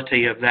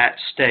ability of that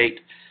state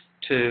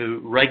to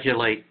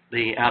regulate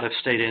the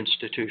out-of-state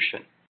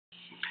institution.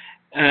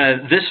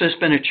 This has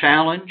been a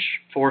challenge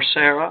for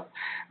SARA,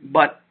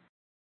 but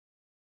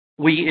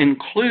we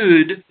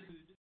include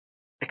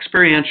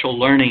experiential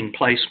learning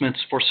placements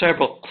for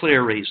several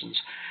clear reasons.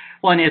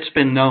 One, it's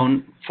been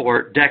known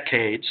for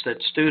decades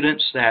that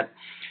students that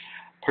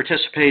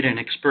participate in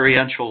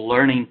experiential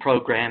learning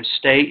programs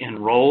stay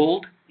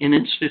enrolled in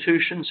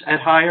institutions at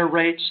higher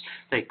rates,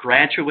 they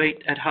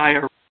graduate at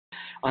higher rates,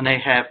 and they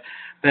have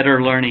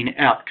better learning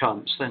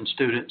outcomes than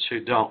students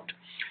who don't.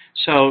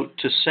 So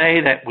to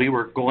say that we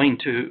were going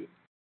to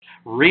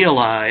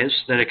realize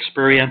that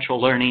experiential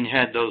learning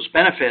had those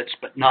benefits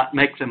but not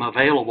make them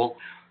available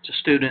to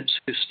students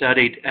who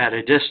studied at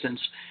a distance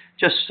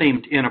just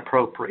seemed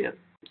inappropriate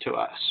to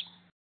us.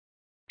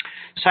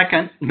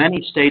 Second,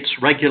 many states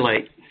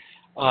regulate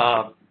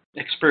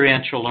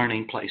experiential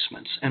learning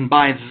placements, and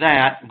by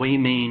that we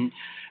mean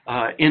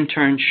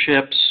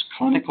internships,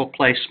 clinical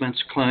placements,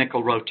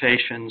 clinical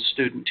rotations,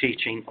 student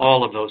teaching,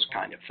 all of those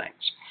kind of things.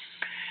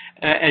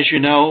 As you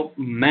know,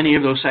 many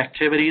of those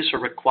activities are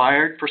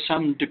required for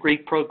some degree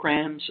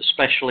programs,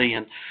 especially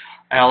in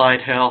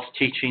allied health,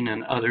 teaching,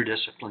 and other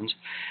disciplines,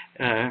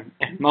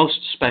 and most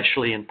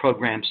especially in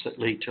programs that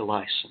lead to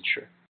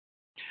licensure.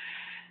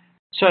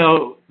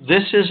 So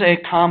this is a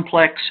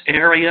complex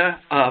area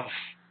of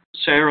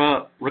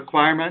SARA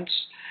requirements.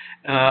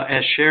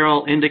 As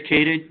Cheryl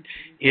indicated,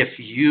 if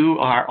you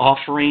are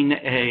offering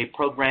a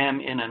program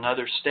in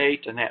another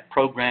state and that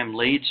program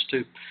leads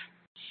to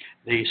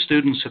the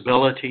student's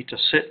ability to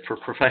sit for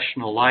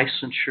professional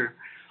licensure,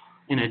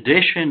 in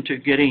addition to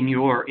getting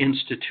your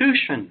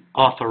institution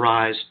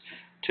authorized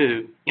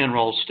to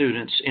enroll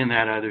students in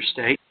that other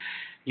state,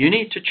 you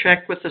need to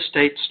check with the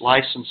state's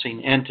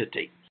licensing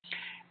entity.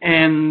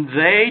 And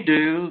they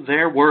do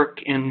their work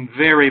in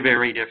very,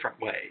 very different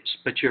ways,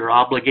 but you're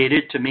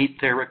obligated to meet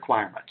their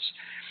requirements.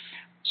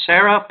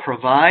 SARA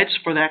provides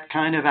for that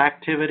kind of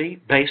activity,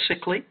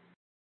 basically,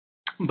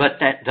 but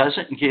that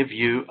doesn't give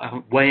you a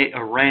way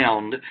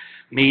around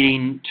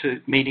meeting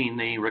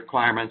the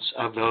requirements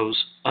of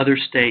those other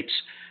states'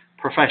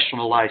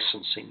 professional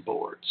licensing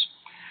boards.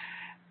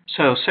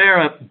 So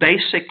SARA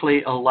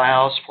basically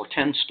allows for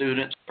 10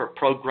 students per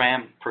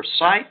program per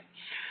site.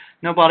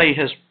 Nobody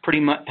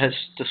has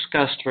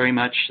discussed very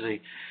much the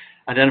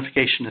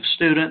identification of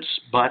students,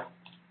 but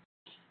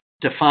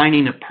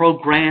defining a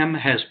program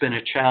has been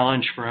a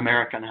challenge for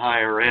American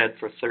higher ed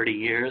for 30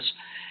 years,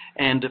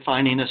 and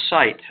defining a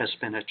site has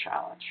been a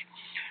challenge.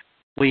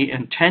 We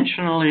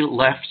intentionally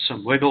left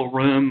some wiggle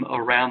room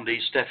around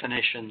these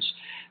definitions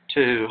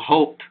to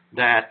hope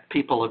that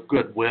people of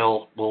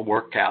goodwill will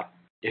work out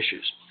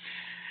issues.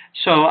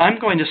 So I'm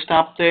going to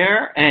stop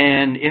there,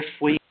 and if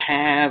we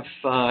have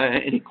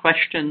any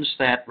questions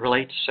that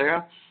relate to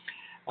SARA,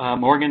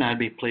 Morgan, I'd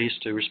be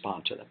pleased to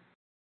respond to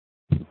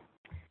them.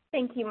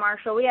 Thank you,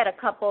 Marshall. We had a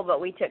couple,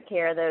 but we took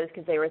care of those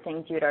because they were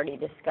things you had already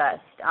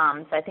discussed.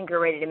 So I think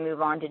we're ready to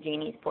move on to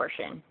Jeannie's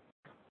portion.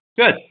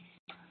 Good.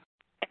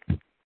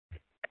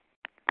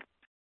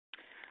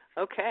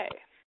 Okay.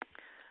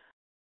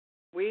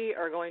 We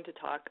are going to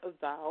talk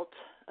about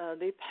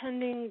the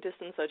pending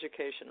distance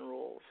education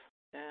rules,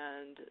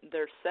 and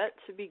they're set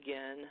to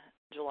begin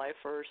July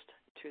 1st,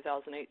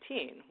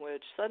 2018,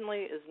 which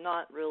suddenly is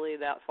not really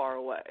that far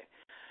away.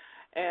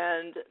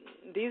 And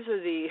these are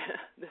the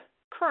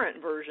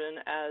current version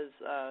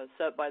as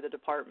set by the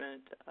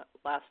department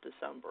last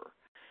December.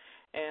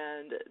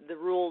 And the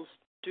rules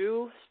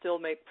do still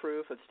make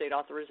proof of state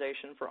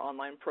authorization for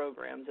online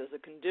programs as a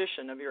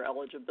condition of your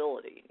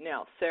eligibility.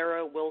 Now,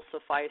 SARA will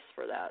suffice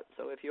for that.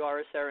 So if you are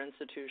a SARA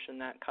institution,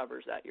 that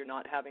covers that. You're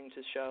not having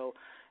to show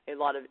a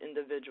lot of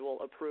individual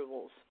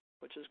approvals,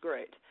 which is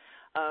great.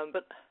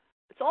 But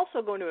it's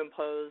also going to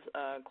impose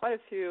quite a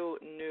few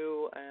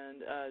new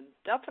and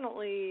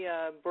definitely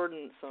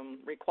burdensome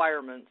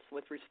requirements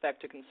with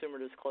respect to consumer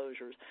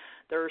disclosures.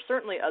 There are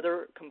certainly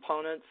other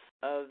components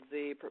of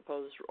the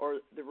proposed or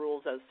the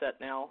rules as set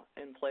now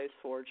in place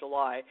for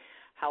July.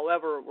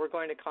 However, we're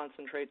going to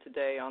concentrate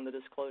today on the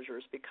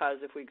disclosures because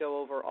if we go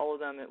over all of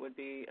them, it would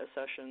be a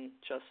session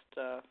just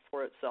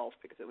for itself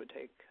because it would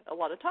take a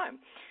lot of time.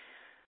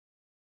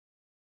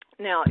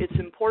 Now, it's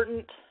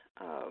important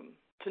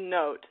to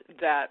note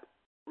that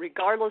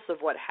regardless of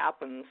what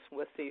happens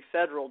with the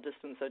federal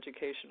distance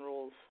education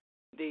rules,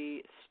 the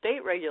state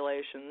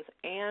regulations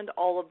and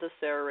all of the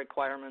SARA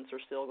requirements are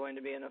still going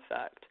to be in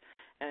effect.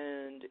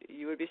 And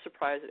you would be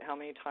surprised at how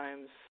many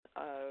times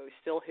we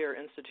still hear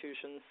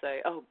institutions say,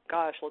 oh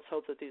gosh, let's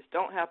hope that these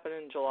don't happen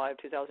in July of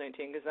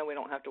 2018 because then we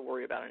don't have to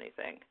worry about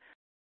anything.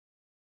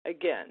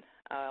 Again,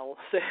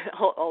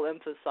 I'll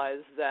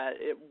emphasize that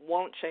it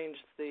won't change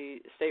the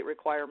state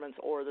requirements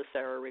or the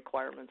SARA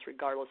requirements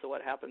regardless of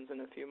what happens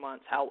in a few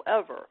months.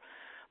 However,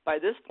 by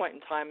this point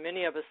in time,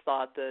 many of us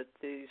thought that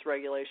these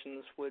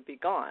regulations would be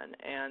gone,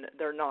 and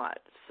they're not.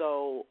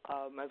 So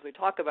as we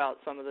talk about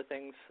some of the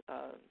things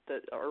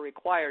that are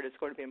required, it's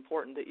going to be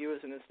important that you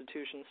as an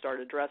institution start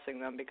addressing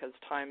them because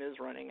time is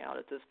running out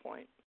at this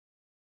point.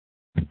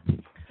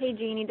 Hey,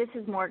 Jeannie, this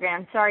is Morgan.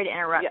 I'm sorry to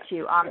interrupt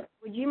you.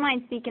 Would you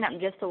mind speaking up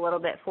just a little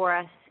bit for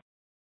us?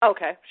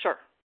 Okay, sure.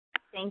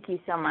 Thank you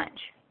so much.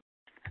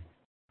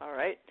 All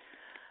right.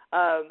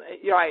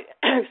 You're right.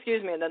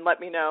 Excuse me, and then let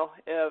me know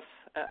if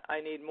I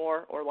need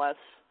more or less.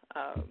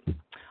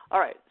 All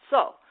right.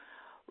 So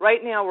right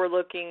now we're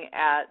looking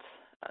at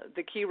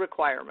the key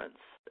requirements.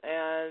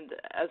 And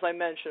as I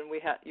mentioned,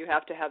 you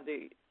have to have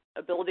the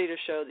ability to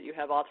show that you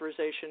have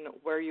authorization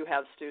where you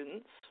have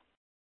students,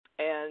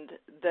 and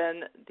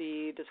then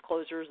the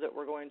disclosures that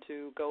we're going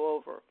to go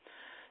over.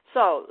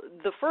 So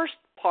the first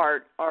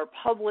part are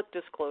public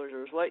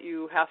disclosures, what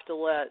you have to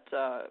let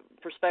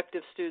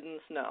prospective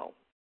students know.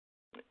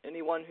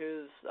 Anyone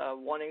who's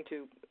wanting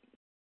to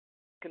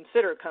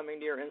consider coming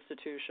to your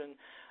institution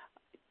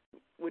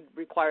would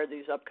require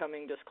these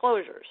upcoming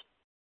disclosures.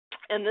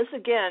 And this,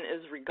 again,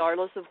 is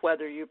regardless of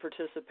whether you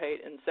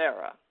participate in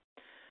SARA.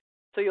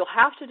 So you'll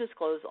have to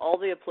disclose all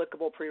the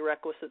applicable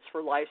prerequisites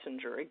for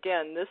licensure.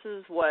 Again, this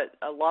is what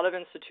a lot of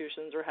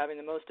institutions are having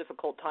the most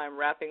difficult time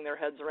wrapping their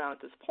heads around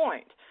at this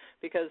point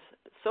because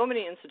so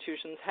many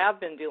institutions have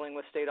been dealing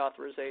with state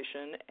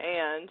authorization,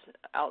 and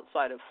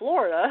outside of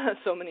Florida,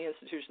 so many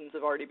institutions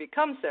have already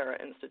become SARA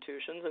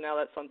institutions, and now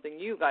that's something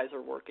you guys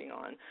are working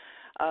on.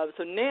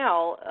 So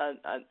now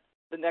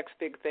the next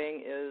big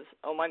thing is,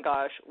 oh my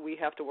gosh, we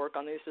have to work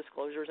on these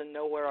disclosures and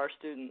know where our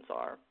students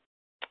are.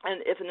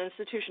 And if an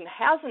institution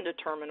hasn't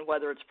determined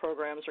whether its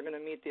programs are going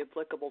to meet the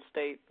applicable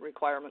state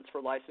requirements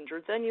for licensure,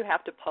 then you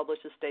have to publish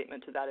a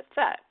statement to that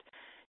effect.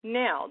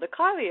 Now, the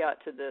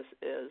caveat to this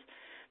is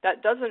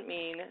that doesn't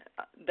mean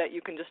that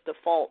you can just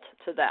default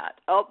to that.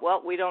 Oh,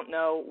 well, we don't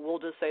know. We'll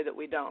just say that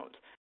we don't.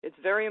 It's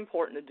very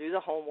important to do the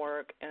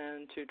homework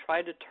and to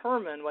try to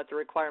determine what the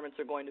requirements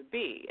are going to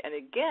be. And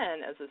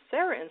again, as a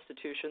SARA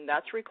institution,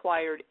 that's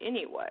required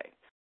anyway.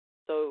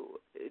 So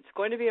it's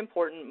going to be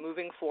important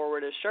moving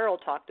forward, as Cheryl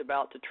talked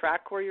about, to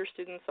track where your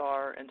students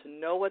are and to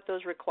know what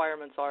those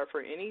requirements are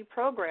for any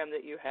program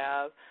that you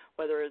have,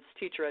 whether it's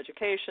teacher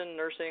education,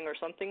 nursing, or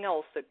something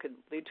else that could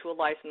lead to a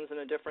license in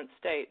a different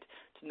state,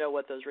 to know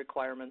what those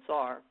requirements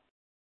are.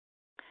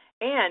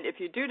 And if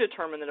you do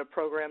determine that a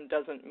program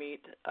doesn't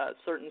meet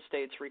certain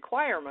states'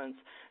 requirements,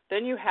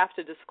 then you have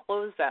to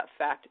disclose that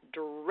fact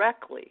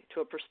directly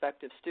to a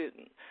prospective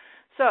student.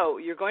 So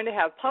you're going to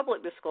have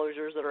public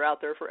disclosures that are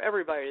out there for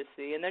everybody to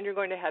see, and then you're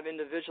going to have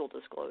individual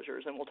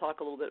disclosures, and we'll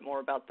talk a little bit more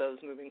about those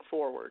moving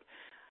forward.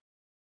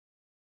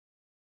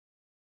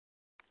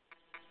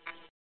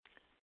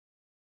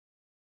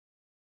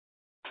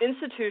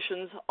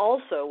 Institutions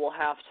also will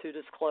have to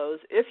disclose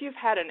if you've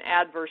had an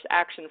adverse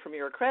action from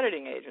your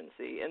accrediting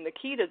agency, and the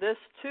key to this,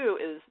 too,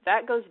 is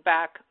that goes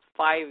back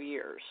 5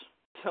 years.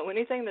 So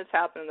anything that's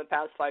happened in the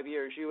past 5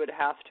 years, you would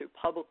have to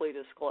publicly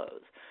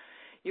disclose.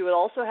 You would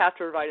also have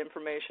to provide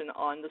information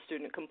on the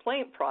student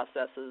complaint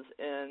processes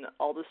in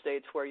all the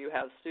states where you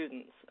have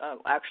students.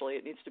 Actually,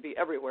 it needs to be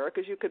everywhere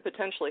because you could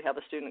potentially have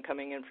a student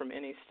coming in from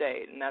any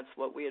state, and that's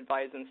what we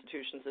advise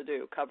institutions to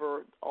do,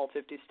 cover all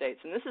 50 states.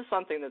 And this is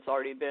something that's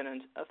already been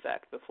in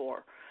effect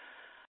before.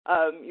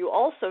 You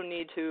also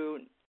need to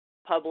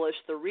publish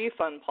the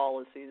refund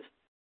policies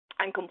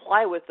and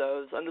comply with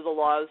those under the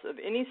laws of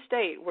any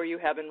state where you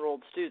have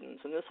enrolled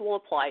students. And this will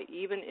apply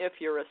even if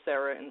you're a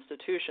SARA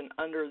institution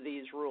under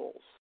these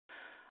rules.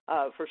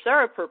 For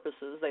SARA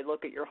purposes, they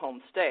look at your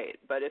home state,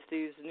 but if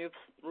these new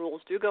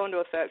rules do go into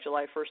effect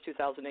July 1st,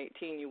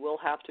 2018, you will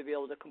have to be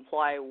able to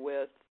comply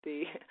with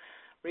the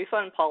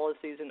refund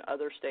policies in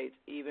other states,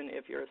 even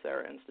if you're a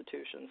SARA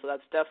institution. So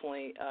that's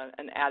definitely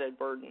an added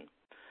burden.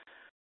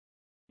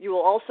 You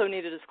will also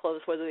need to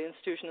disclose whether the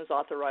institution is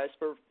authorized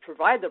to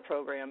provide the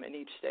program in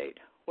each state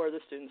where the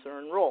students are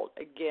enrolled.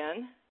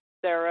 Again,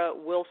 SARA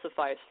will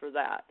suffice for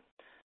that.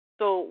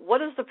 So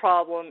what is the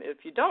problem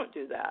if you don't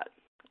do that?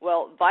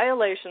 Well,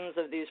 violations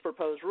of these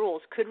proposed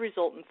rules could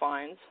result in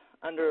fines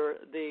under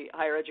the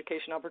Higher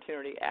Education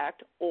Opportunity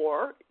Act,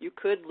 or you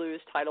could lose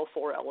Title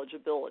IV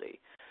eligibility.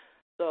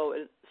 So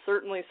it's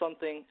certainly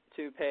something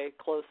to pay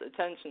close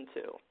attention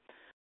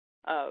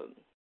to.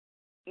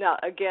 Now,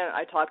 again,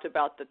 I talked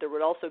about that there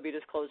would also be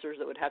disclosures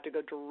that would have to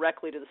go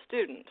directly to the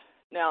student.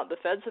 Now, the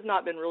feds have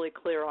not been really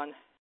clear on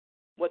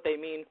what they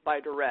mean by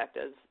direct,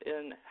 as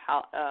in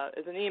how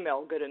is an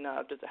email good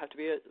enough? Does it have to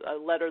be a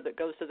letter that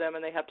goes to them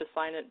and they have to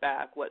sign it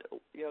back?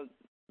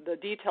 The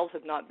details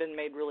have not been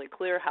made really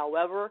clear.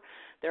 However,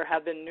 there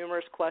have been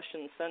numerous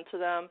questions sent to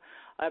them.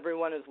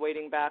 Everyone is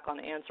waiting back on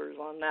answers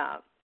on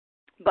that.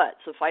 But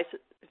suffice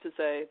it to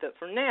say that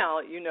for now,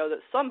 you know that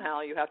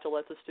somehow you have to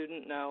let the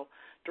student know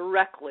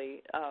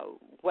directly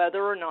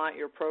whether or not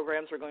your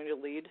programs are going to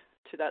lead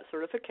to that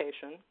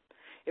certification,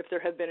 if there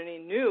have been any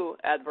new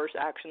adverse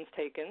actions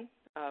taken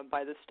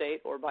by the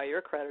state or by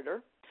your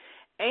accreditor,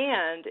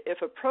 and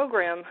if a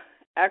program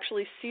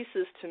actually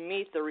ceases to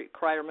meet the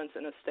requirements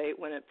in a state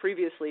when it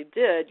previously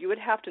did, you would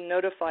have to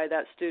notify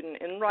that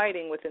student in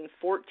writing within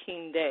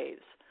 14 days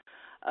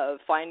of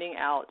finding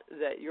out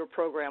that your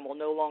program will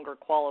no longer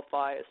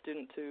qualify a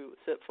student to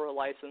sit for a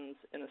license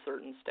in a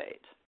certain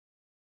state.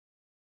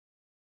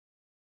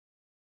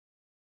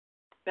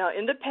 Now,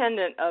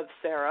 independent of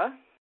SARA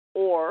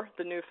or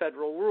the new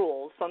federal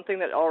rules, something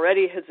that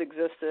already has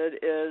existed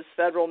is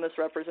federal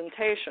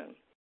misrepresentation.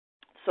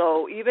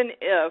 So even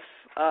if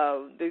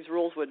these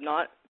rules would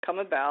not come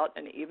about,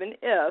 and even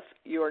if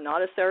you are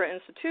not a SARA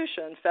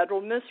institution,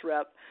 federal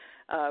misrep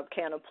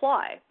can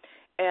apply.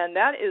 And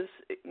that is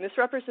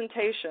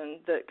misrepresentation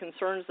that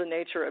concerns the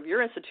nature of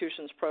your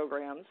institution's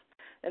programs,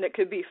 and it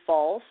could be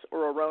false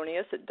or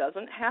erroneous. It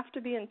doesn't have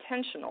to be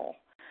intentional.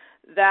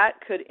 That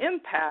could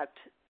impact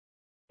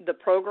the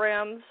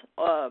programs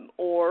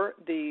or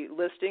the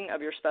listing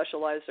of your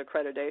specialized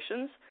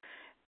accreditations,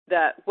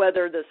 that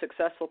whether the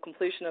successful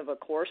completion of a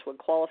course would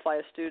qualify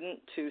a student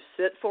to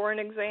sit for an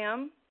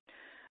exam.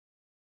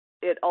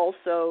 It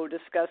also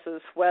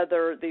discusses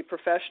whether the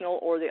professional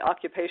or the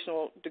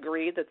occupational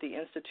degree that the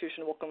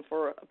institution will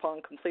confer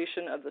upon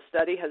completion of the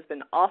study has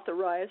been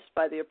authorized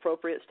by the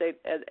appropriate state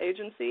ed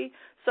agency.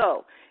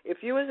 So if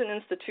you as an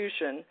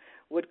institution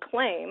would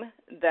claim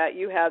that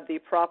you have the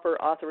proper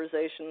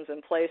authorizations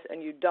in place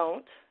and you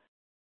don't,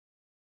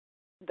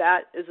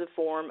 that is a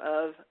form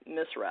of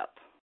misrep.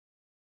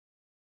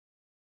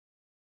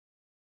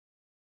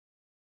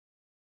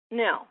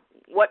 Now,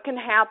 what can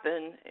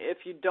happen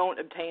if you don't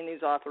obtain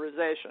these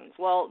authorizations?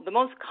 Well, the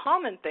most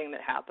common thing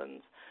that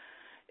happens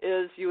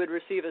is you would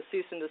receive a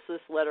cease and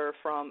desist letter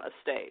from a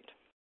state,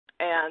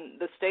 and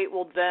the state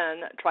will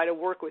then try to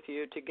work with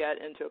you to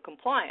get into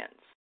compliance.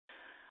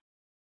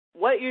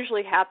 What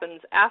usually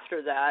happens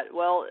after that?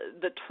 Well,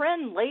 the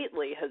trend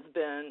lately has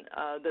been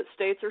that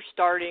states are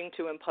starting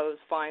to impose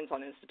fines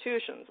on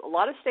institutions. A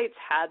lot of states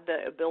had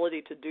the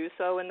ability to do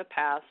so in the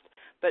past,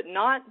 but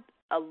not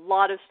a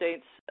lot of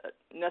states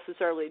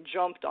necessarily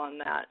jumped on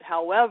that.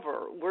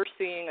 However, we're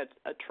seeing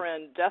a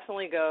trend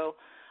definitely go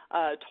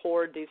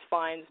toward these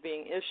fines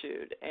being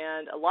issued.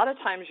 And a lot of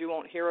times you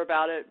won't hear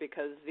about it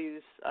because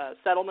these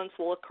settlements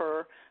will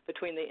occur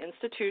between the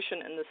institution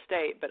and the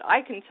state. But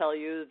I can tell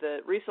you that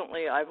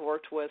recently I've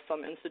worked with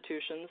some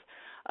institutions,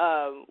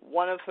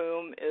 one of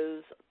whom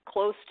is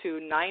close to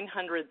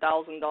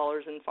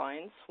 $900,000 in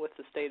fines with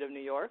the state of New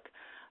York.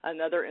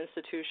 Another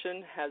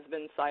institution has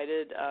been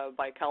cited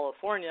by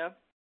California.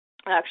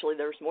 Actually,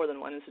 there's more than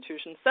one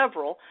institution,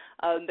 several.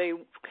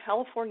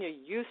 California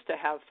used to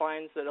have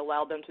fines that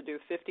allowed them to do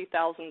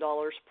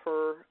 $50,000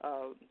 per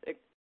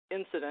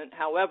incident.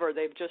 However,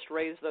 they've just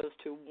raised those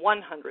to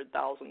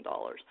 $100,000.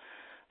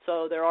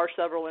 So there are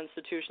several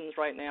institutions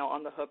right now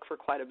on the hook for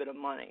quite a bit of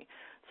money.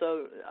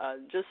 So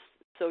just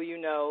so you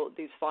know,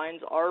 these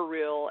fines are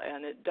real,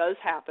 and it does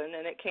happen,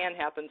 and it can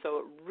happen. So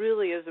it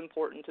really is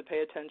important to pay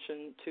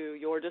attention to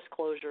your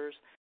disclosures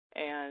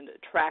and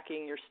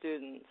tracking your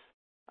students.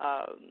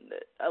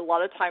 A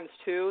lot of times,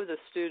 too, the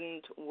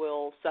student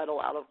will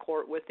settle out of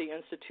court with the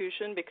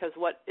institution because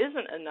what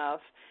isn't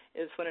enough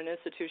is when an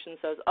institution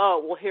says,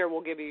 oh, well, here,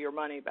 we'll give you your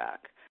money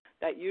back.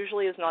 That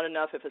usually is not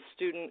enough if a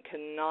student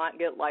cannot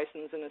get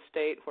licensed in a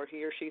state where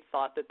he or she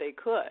thought that they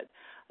could.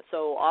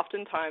 So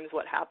oftentimes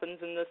what happens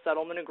in the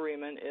settlement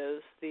agreement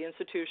is the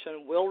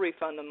institution will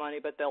refund the money,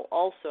 but they'll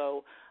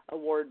also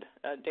award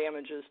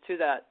damages to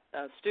that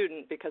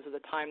student because of the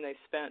time they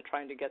spent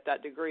trying to get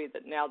that degree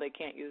that now they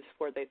can't use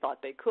where they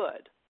thought they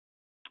could.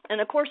 And,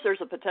 of course,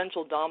 there's a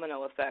potential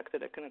domino effect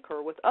that it can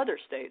occur with other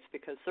states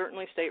because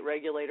certainly state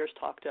regulators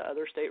talk to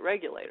other state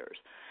regulators.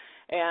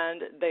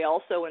 And they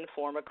also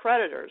inform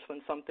accreditors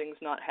when something's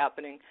not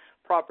happening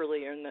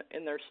properly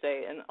in their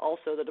state, and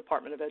also the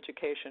Department of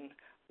Education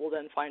will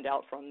then find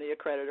out from the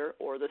accreditor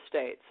or the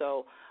state.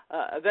 So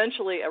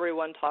eventually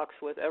everyone talks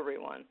with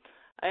everyone.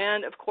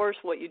 And, of course,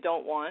 what you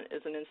don't want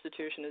is an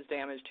institution is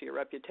damaged to your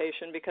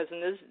reputation, because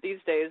in these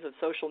days of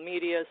social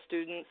media,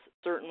 students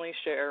certainly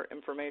share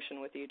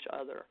information with each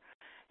other.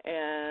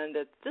 And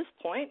at this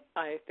point,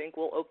 I think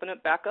we'll open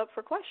it back up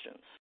for questions.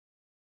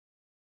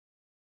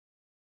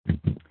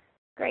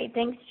 Great.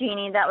 Thanks,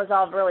 Jeannie. That was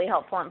all really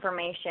helpful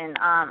information.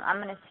 I'm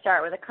going to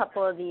start with a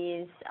couple of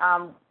these.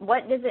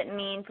 What does it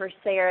mean for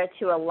SARA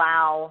to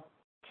allow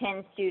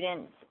 10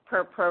 students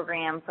per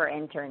program per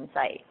intern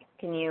site?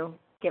 Can you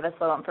give us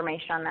a little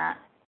information on that?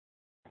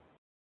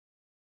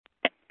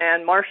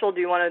 And Marshall,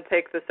 do you want to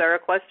take the SARA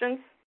questions?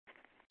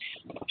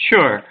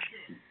 Sure.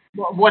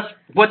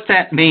 What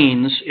that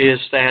means is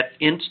that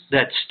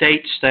that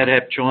states that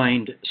have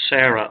joined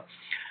SARA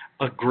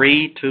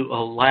agree to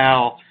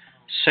allow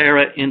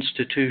SARA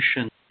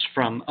institutions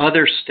from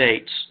other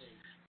states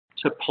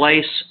to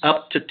place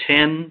up to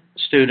 10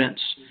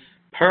 students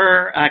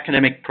per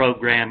academic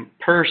program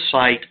per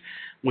site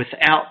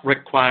without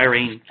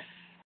requiring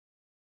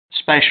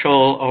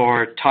special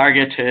or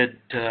targeted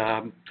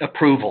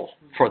approval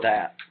for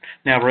that.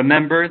 Now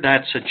remember,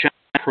 that's a general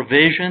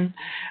provision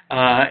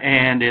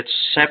and it's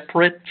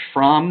separate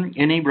from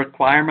any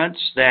requirements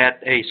that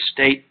a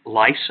state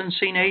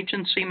licensing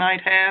agency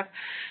might have,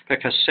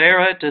 because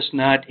SARA does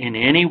not in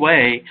any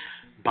way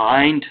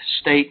bind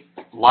state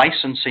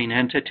licensing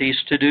entities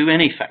to do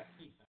anything.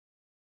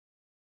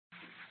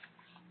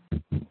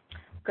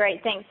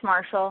 Great, thanks,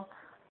 Marshall.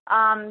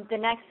 The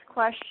next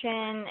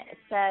question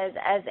says,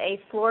 as a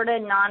Florida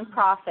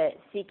nonprofit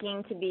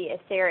seeking to be a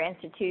SARA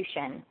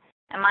institution,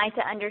 am I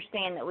to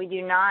understand that we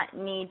do not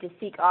need to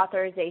seek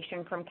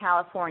authorization from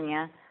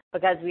California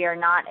because we are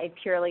not a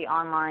purely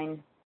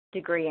online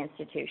degree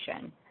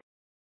institution?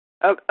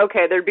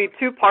 Okay, there'd be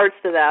two parts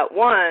to that.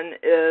 One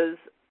is,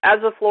 as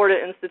a Florida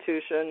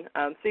institution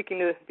seeking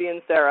to be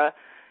in SARA,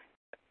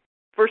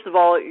 first of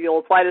all, you'll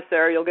apply to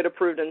SARA, you'll get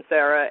approved in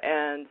SARA,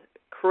 and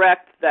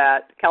correct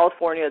that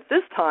California at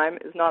this time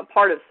is not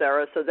part of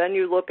SARA. So then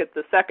you look at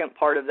the second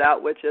part of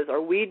that, which is,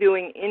 are we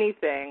doing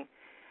anything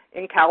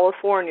in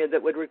California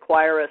that would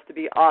require us to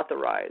be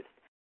authorized?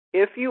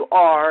 If you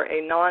are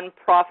a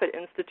nonprofit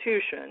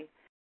institution,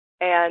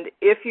 and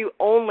if you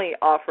only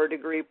offer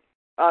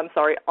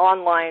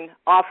online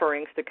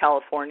offerings to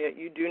California,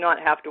 you do not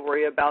have to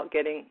worry about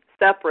getting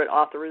separate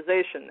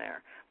authorization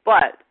there.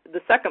 But the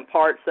second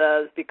part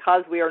says,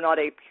 because we are not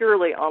a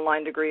purely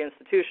online degree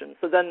institution.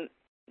 So then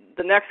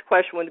the next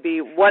question would be,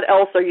 what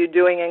else are you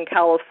doing in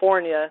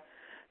California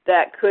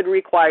that could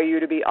require you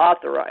to be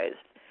authorized?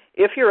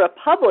 If you're a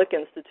public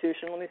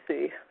institution, let me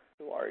see,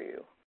 who are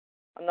you?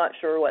 I'm not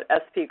sure what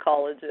SP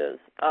College is.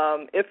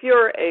 If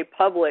you're a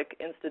public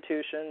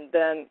institution,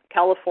 then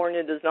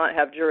California does not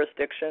have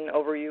jurisdiction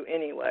over you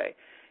anyway.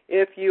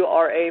 If you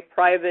are a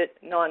private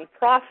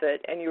nonprofit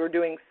and you are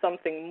doing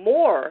something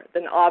more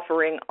than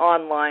offering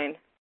online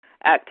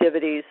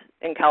activities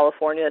in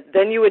California,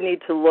 then you would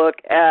need to look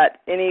at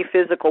any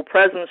physical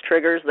presence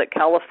triggers that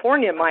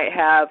California might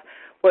have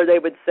where they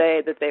would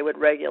say that they would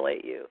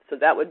regulate you. So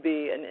that would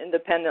be an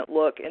independent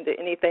look into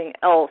anything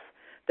else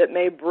that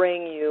may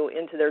bring you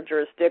into their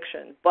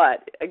jurisdiction.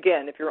 But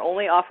again, if you're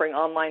only offering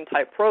online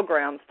type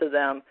programs to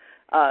them,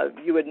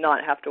 you would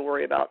not have to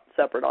worry about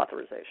separate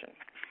authorization.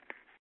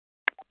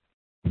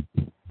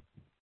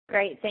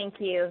 Great, thank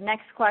you.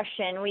 Next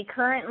question. We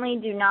currently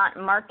do not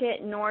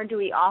market nor do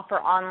we offer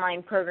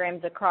online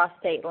programs across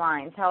state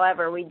lines.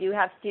 However, we do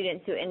have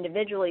students who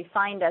individually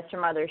find us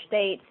from other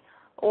states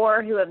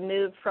or who have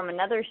moved from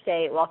another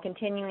state while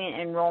continuing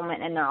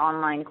enrollment in their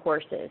online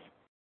courses.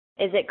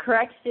 Is it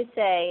correct to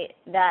say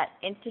that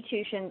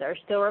institutions are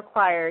still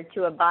required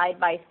to abide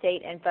by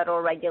state and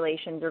federal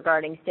regulations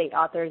regarding state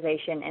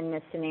authorization in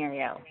this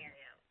scenario?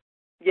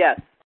 Yes.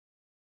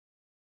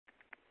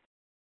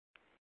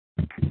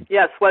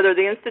 Yes, whether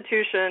the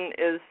institution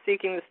is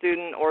seeking the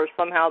student or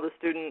somehow the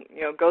student,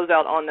 goes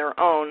out on their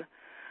own,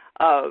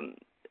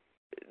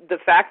 the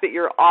fact that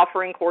you're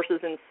offering courses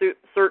in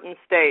certain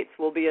states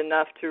will be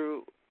enough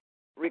to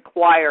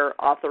require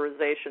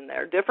authorization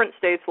there. Different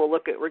states will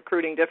look at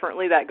recruiting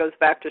differently. That goes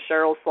back to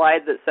Cheryl's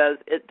slide that says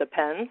it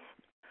depends.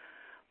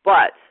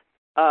 But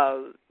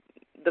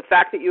the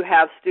fact that you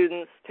have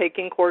students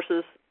taking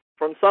courses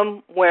from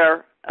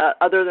somewhere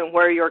other than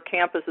where your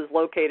campus is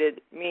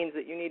located means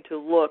that you need to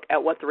look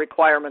at what the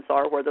requirements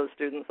are where those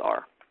students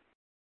are.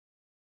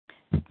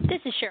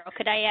 This is Cheryl.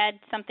 Could I add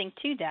something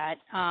to that?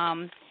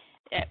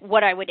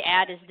 What I would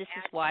add is this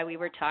is why we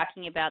were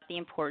talking about the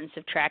importance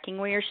of tracking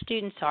where your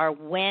students are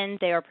when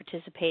they are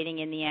participating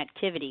in the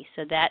activity.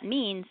 So that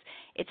means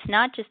it's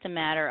not just a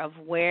matter of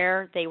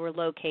where they were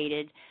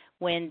located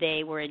when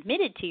they were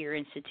admitted to your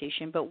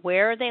institution, but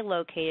where are they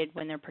located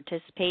when they're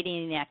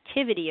participating in the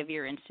activity of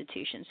your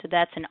institution. So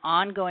that's an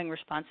ongoing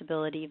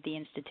responsibility of the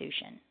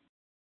institution.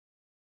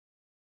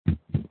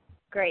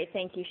 Great.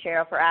 Thank you,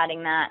 Cheryl, for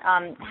adding that.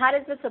 How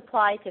does this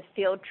apply to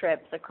field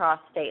trips across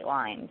state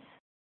lines?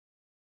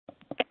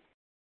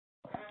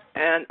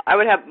 And I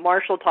would have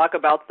Marshall talk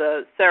about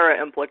the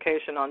SARA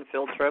implication on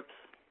field trips.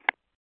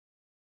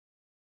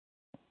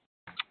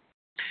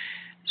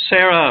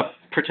 SARA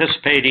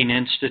participating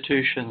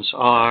institutions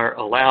are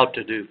allowed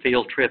to do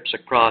field trips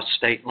across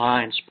state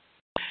lines.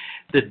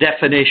 The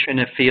definition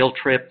of field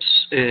trips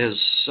is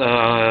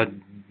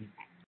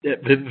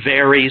it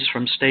varies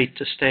from state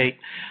to state.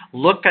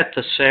 Look at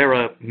the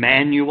SARA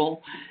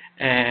manual,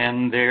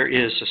 and there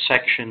is a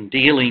section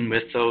dealing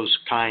with those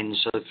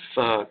kinds of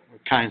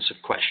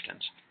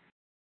questions.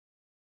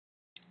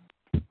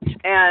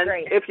 And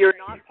Great. if you're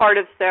not part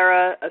of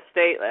SARA, a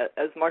state,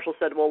 as Marshall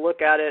said, we'll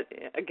look at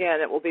it.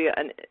 Again, it will be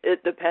an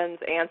it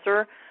depends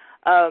answer.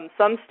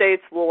 Some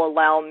states will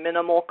allow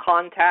minimal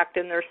contact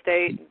in their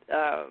state.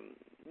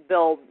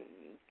 They'll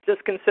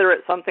just consider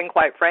it something,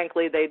 quite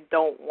frankly, they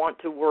don't want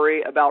to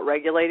worry about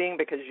regulating,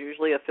 because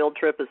usually a field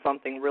trip is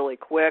something really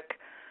quick.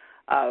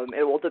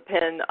 It will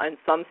depend in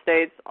some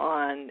states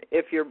on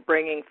if you're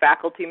bringing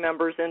faculty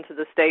members into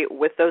the state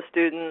with those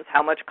students,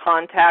 how much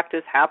contact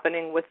is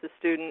happening with the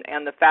student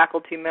and the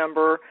faculty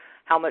member,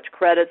 how much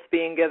credit's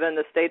being given.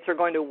 The states are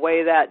going to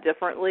weigh that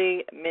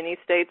differently. Many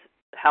states,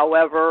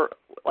 however,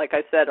 like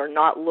I said, are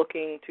not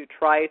looking to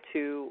try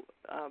to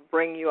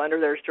bring you under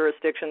their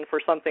jurisdiction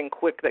for something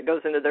quick that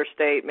goes into their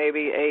state,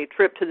 maybe a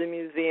trip to the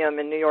museum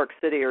in New York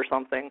City or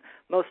something.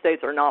 Most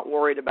states are not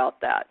worried about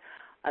that.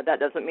 That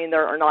doesn't mean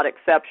there are not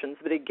exceptions,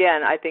 but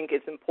again, I think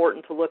it's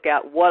important to look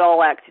at what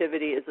all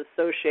activity is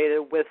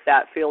associated with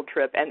that field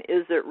trip, and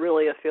is it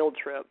really a field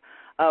trip?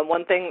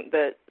 One thing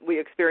that we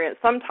experience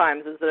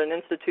sometimes is that an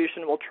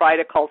institution will try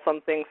to call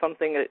something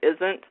it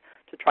isn't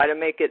to try to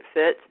make it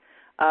fit,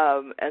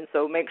 and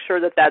so make sure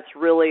that that's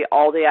really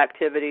all the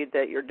activity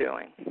that you're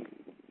doing.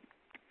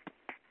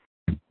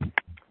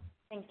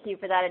 Thank you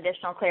for that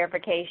additional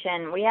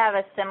clarification. We have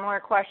a similar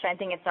question. I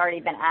think it's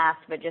already been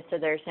asked, but just so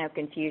there's no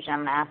confusion,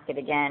 I'm going to ask it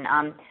again.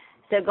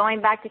 So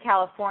going back to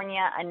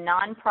California, a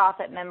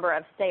nonprofit member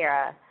of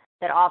SARA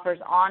that offers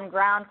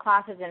on-ground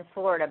classes in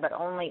Florida but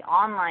only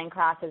online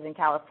classes in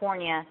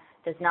California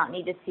does not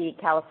need to seek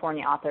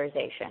California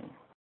authorization.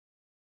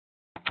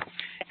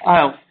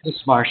 This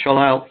is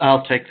Marshall.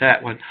 I'll take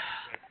that one.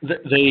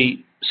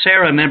 The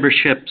SARA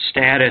membership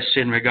status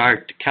in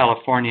regard to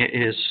California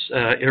is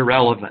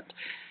irrelevant.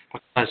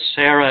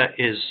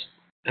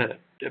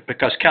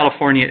 Because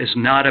California is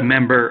not a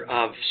member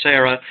of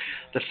SARA,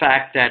 the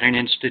fact that an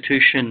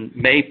institution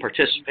may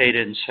participate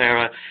in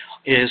SARA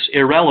is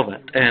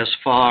irrelevant as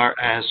far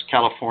as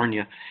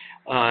California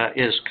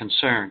is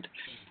concerned.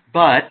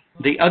 But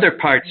the other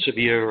parts of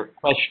your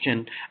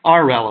question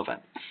are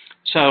relevant.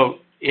 So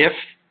if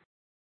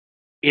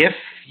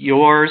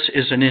yours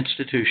is an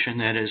institution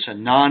that is a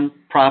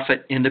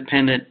nonprofit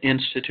independent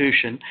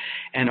institution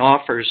and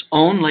offers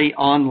only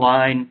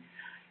online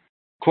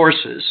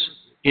courses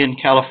in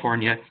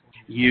California,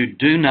 you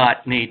do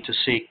not need to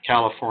seek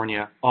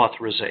California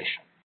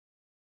authorization.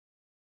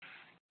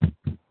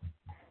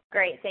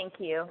 Great, thank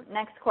you.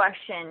 Next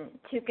question.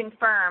 To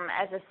confirm,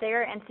 as a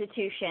SARA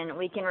institution,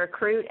 we can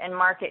recruit and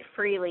market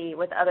freely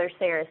with other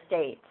SARA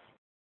states.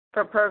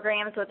 For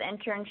programs with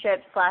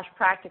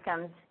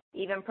internships/practicums,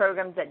 even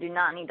programs that do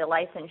not need a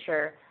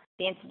licensure,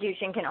 the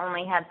institution can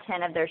only have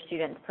 10 of their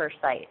students per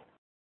site.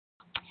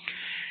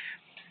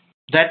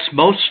 That's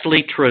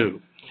mostly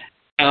true.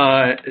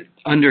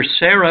 Under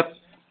SARA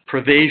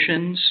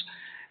provisions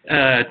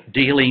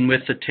dealing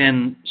with the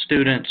 10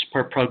 students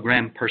per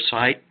program per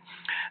site,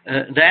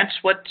 that's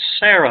what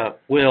SARA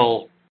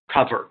will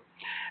cover.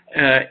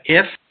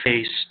 If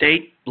a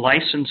state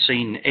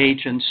licensing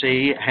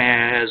agency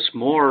has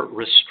more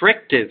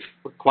restrictive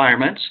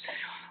requirements,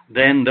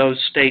 then those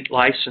state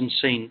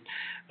licensing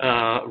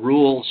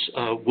rules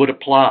would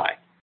apply.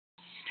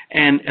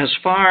 And as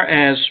far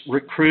as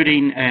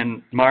recruiting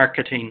and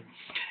marketing,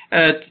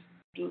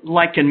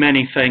 like in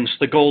many things,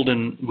 the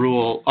golden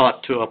rule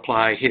ought to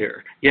apply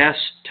here. Yes,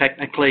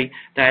 technically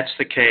that's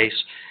the case,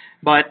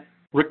 but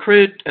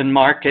recruit and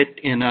market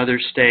in other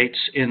states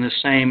in the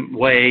same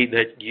way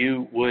that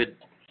you would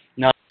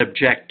not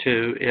object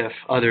to if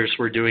others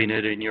were doing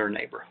it in your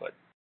neighborhood.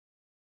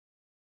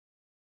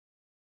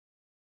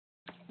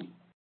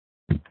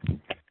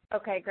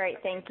 Okay, great,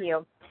 thank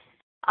you.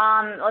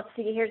 Let's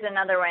see, here's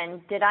another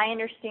one. Did I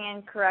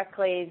understand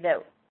correctly that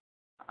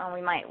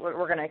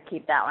we're going to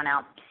keep that one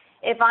out.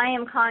 If I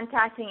am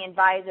contacting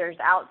advisors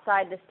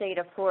outside the state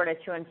of Florida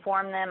to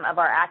inform them of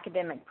our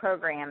academic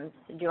programs,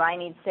 do I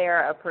need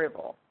SARA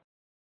approval?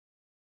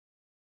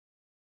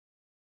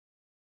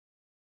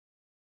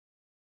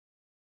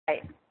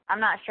 Okay.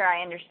 I'm not sure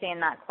I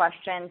understand that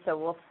question,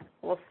 so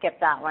we'll skip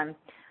that one.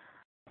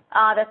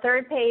 The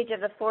third page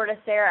of the Florida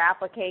SARA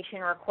application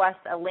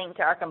requests a link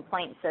to our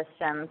complaint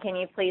system. Can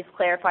you please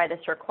clarify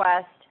this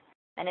request?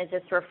 And is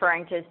this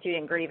referring to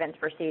student grievance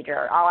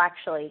procedure? I'll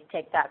actually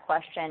take that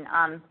question.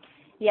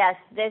 Yes,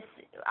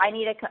 I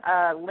need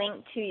a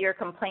link to your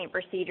complaint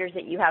procedures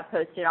that you have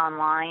posted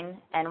online,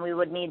 and we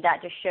would need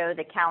that to show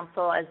the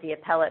council as the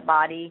appellate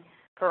body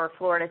for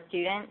Florida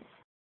students.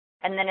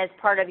 And then as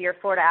part of your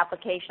Florida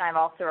application, I've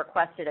also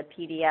requested a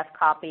PDF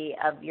copy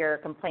of your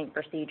complaint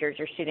procedures,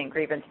 your student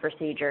grievance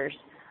procedures,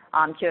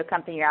 to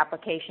accompany your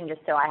application,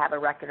 just so I have a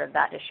record of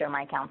that to show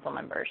my council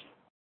members.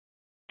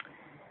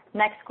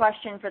 Next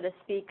question for the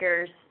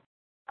speakers.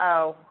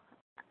 Oh,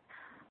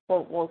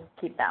 we'll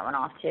keep that one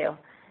off too.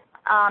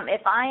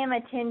 If I am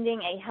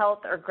attending a health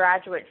or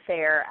graduate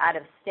fair out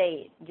of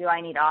state, do I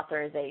need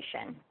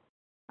authorization?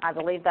 I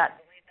believe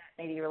that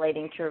may be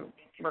relating to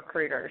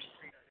recruiters.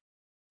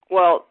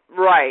 Well,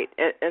 right,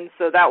 and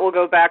so that will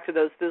go back to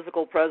those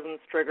physical presence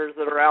triggers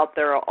that are out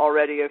there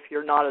already if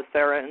you're not a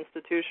SARA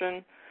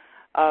institution.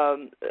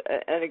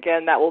 And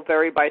again, that will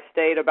vary by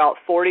state. About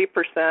 40%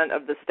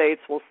 of the states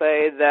will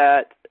say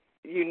that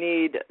you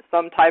need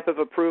some type of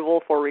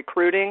approval for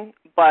recruiting,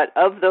 but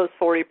of those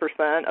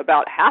 40%,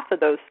 about half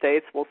of those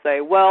states will say,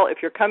 well, if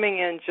you're coming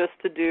in just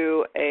to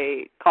do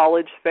a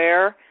college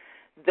fair,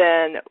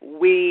 then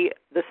we,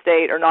 the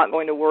state, are not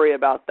going to worry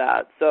about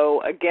that.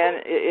 So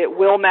again, it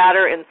will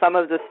matter in some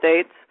of the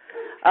states,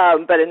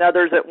 but in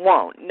others it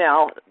won't.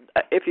 Now,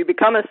 if you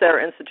become a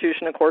SARA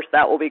institution, of course,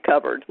 that will be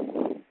covered.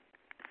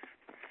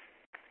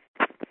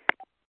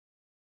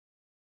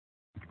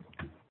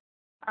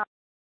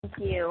 Thank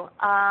you.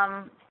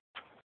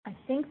 I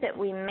think that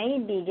we may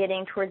be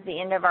getting towards the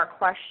end of our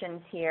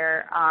questions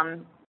here.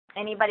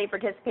 Anybody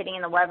participating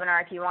in the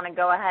webinar, if you want to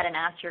go ahead and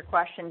ask your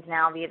questions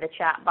now via the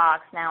chat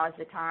box, now is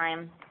the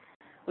time.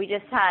 We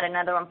just had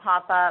another one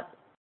pop up.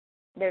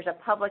 There's a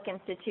public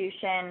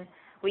institution.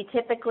 We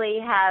typically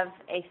have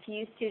a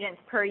few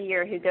students per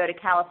year who go to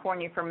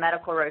California for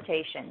medical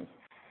rotations.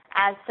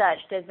 As such,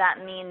 does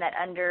that mean that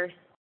under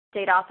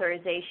state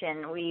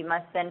authorization, we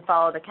must then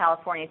follow the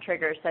California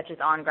triggers such as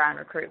on-ground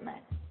recruitment?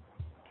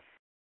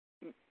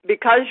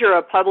 Because you're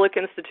a public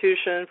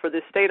institution for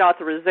the state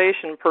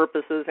authorization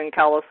purposes in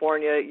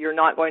California, you're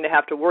not going to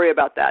have to worry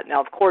about that.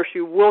 Now, of course,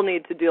 you will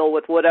need to deal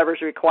with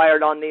whatever's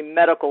required on the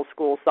medical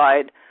school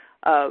side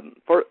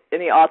for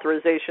any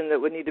authorization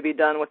that would need to be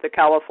done with the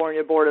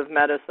California Board of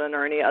Medicine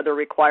or any other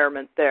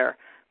requirement there.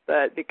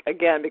 But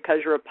again, because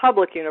you're a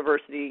public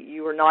university,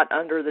 you are not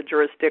under the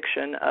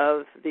jurisdiction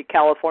of the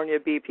California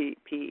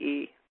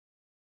BPPE.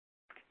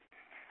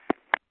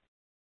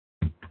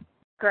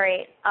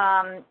 Great.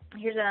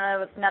 Here's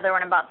another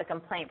one about the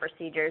complaint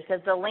procedures.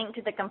 Does the link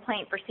to the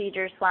complaint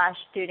procedures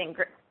 / student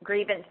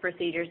grievance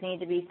procedures need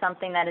to be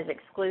something that is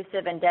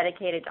exclusive and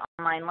dedicated to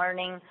online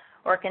learning,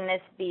 or can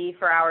this be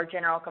for our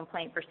general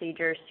complaint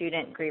procedures,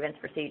 student grievance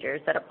procedures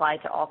that apply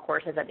to all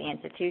courses at the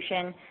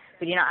institution?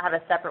 We do not have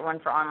a separate one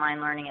for online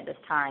learning at this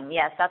time.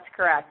 Yes, that's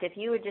correct. If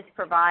you would just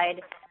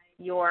provide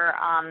your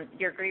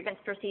grievance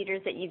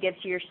procedures that you give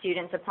to your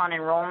students upon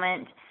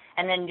enrollment,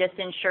 and then just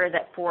ensure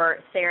that for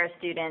SARA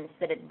students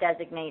that it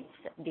designates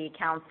the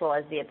council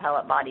as the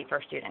appellate body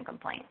for student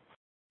complaints.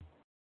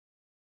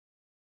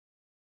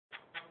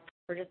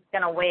 We're just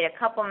going to wait a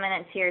couple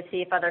minutes here to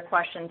see if other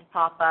questions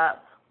pop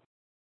up.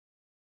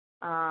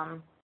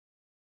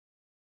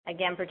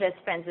 Again,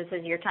 participants, this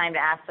is your time to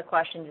ask the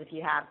questions if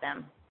you have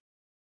them.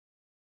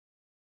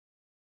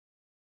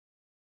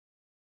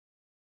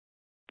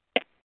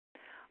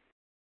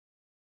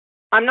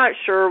 I'm not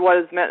sure what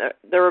is meant.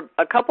 There are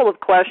a couple of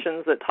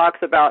questions that talks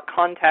about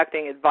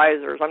contacting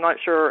advisors. I'm not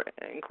sure,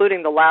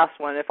 including the last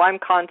one. If I'm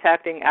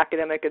contacting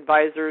academic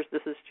advisors,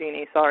 this is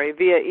Jeannie, sorry,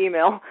 via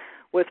email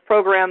with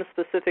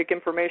program-specific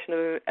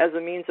information as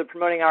a means of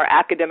promoting our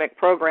academic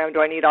program,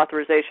 do I need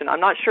authorization? I'm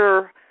not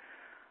sure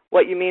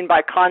what you mean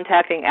by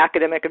contacting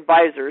academic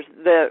advisors.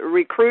 The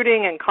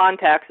recruiting and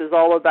contacts is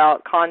all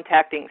about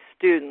contacting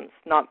students,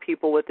 not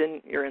people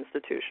within your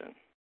institution.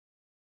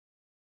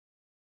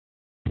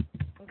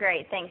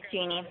 Great, thanks,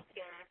 Jeannie.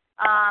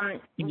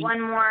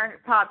 One more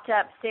popped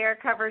up. SARA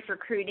covers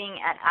recruiting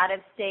at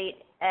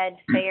out-of-state ed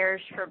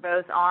fairs for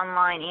both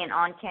online and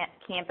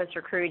on-campus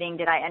recruiting.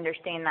 Did I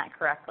understand that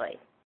correctly?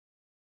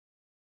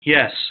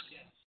 Yes.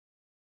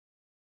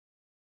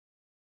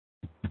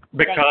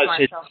 Because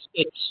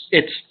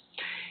Thanks,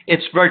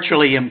 it's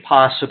virtually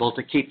impossible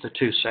to keep the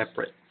two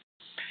separate.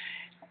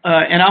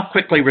 And I'll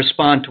quickly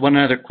respond to one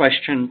other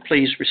question.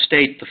 Please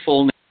restate the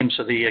full names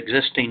of the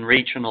existing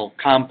regional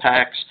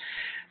compacts.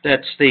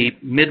 That's the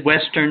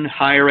Midwestern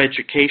Higher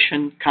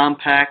Education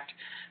Compact,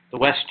 the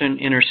Western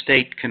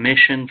Interstate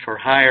Commission for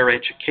Higher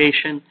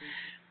Education,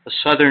 the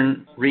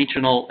Southern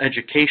Regional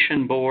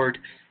Education Board,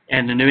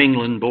 and the New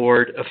England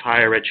Board of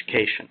Higher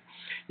Education.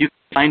 You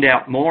can find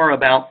out more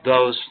about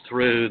those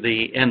through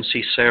the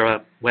NC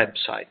SARA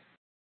website.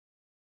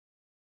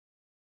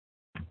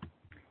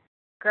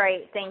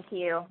 Great, thank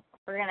you.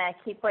 We're going to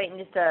keep waiting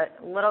just a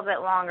little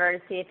bit longer to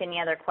see if any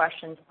other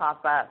questions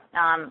pop up.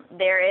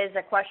 There is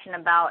a question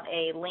about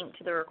a link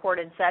to the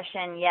recorded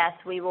session. Yes,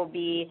 we will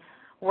be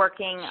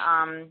working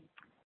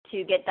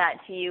to get that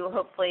to you,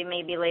 hopefully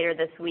maybe later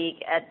this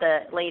week, at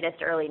the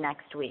latest early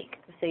next week.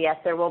 So yes,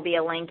 there will be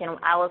a link, and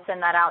I will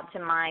send that out to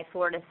my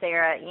Florida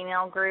SARA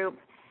email group,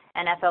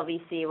 and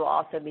FLVC will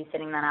also be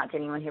sending that out to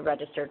anyone who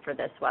registered for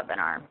this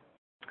webinar.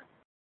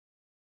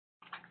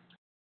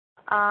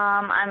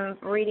 I'm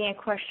reading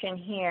a question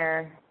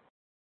here.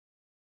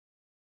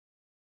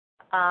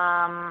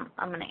 I'm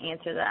going to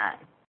answer that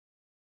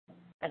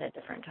at a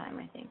different time,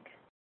 I think.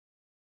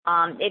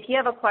 If you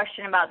have a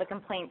question about the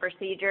complaint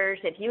procedures,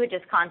 if you would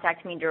just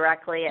contact me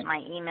directly at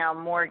my email,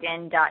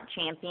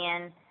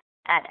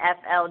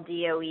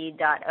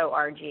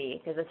 morgan.champion@fldoe.org,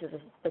 because this is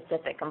a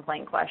specific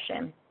complaint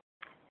question.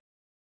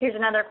 Here's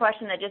another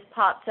question that just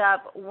pops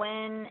up.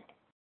 When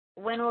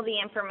will the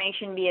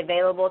information be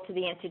available to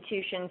the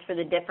institutions for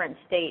the different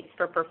states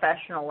for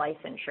professional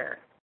licensure?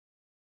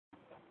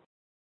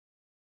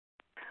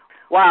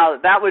 Wow,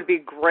 that would be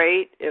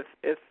great if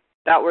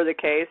that were the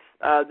case.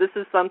 This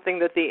is something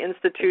that the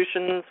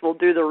institutions will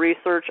do the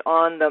research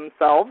on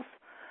themselves.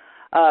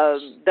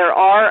 There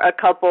are a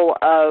couple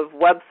of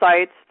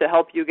websites to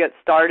help you get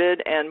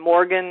started, and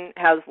Morgan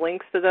has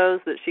links to those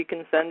that she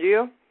can send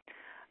you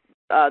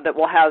that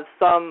will have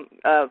some,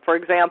 for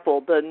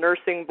example, the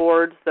nursing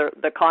boards,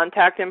 the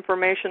contact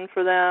information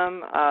for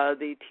them,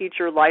 the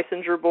teacher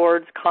licensure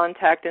boards,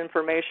 contact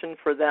information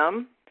for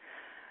them.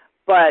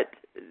 But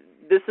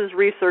this is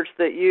research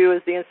that you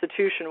as the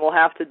institution will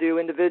have to do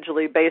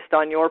individually based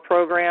on your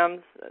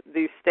programs.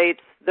 These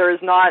states, there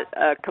is not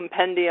a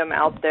compendium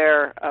out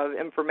there of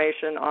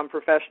information on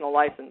professional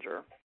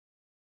licensure.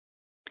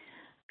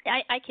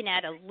 I can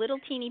add a little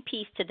teeny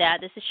piece to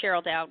that. This is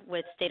Cheryl Dowd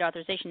with State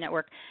Authorization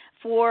Network.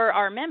 For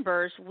our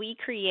members, we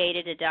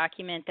created a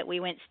document that we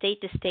went state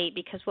to state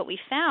because what we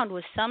found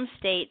was some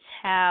states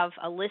have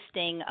a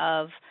listing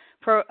of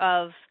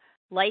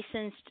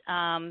licensed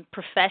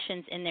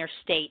professions in their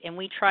state, and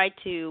we tried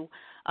to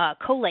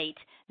collate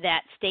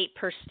that state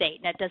per state.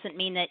 That doesn't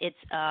mean that it's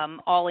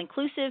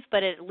all-inclusive,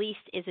 but it at least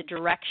is a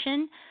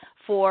direction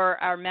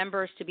for our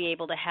members to be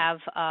able to have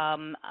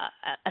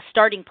a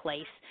starting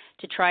place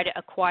to try to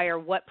acquire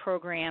what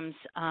programs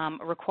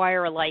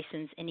require a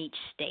license in each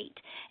state.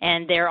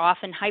 And they're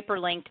often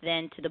hyperlinked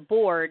then to the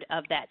board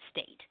of that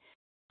state.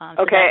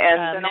 Okay,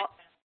 and then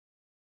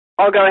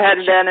I'll go ahead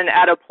and then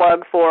add a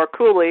plug for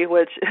Cooley,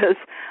 which is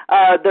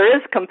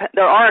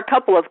there are a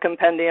couple of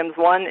compendiums.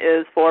 One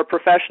is for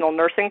professional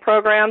nursing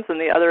programs, and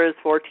the other is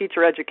for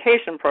teacher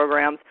education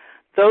programs.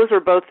 Those are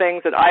both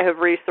things that I have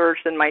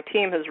researched and my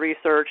team has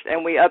researched,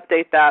 and we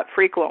update that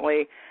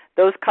frequently.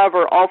 Those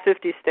cover all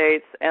 50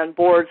 states and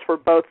boards for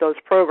both those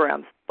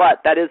programs, but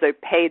that is a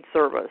paid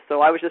service.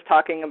 So I was just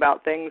talking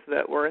about things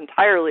that were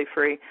entirely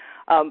free.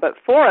 But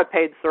for a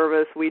paid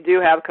service, we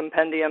do have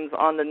compendiums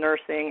on the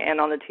nursing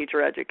and on the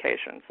teacher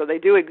education. So they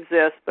do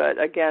exist,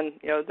 but again,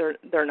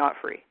 they're not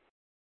free.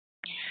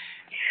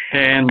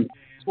 And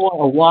for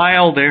a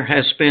while, there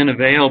has been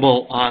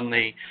available on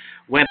the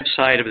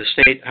website of the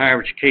State Higher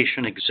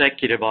Education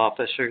Executive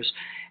Officers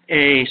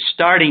a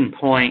starting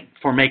point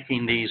for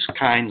making these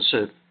kinds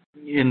of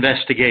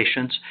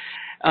investigations.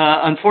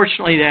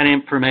 Unfortunately, that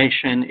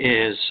information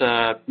is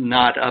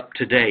not up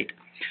to date.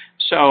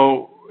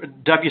 So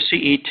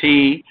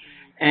WCET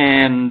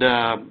and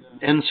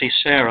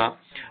NC-SARA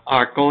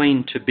are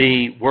going to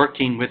be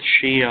working with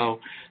SHIO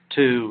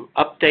to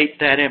update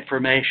that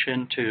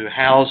information, to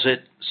house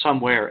it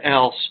somewhere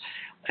else,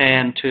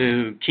 and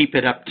to keep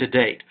it up to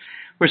date.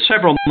 We're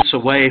several months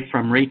away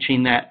from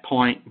reaching that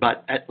point,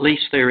 but at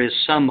least there is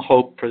some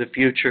hope for the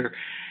future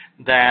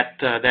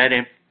that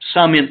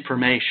some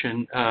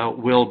information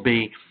will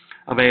be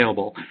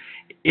available.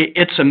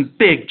 It's a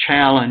big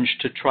challenge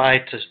to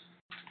try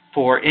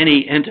for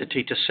any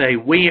entity to say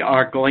we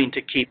are going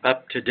to keep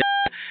up to date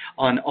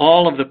on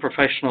all of the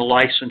professional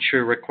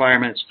licensure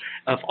requirements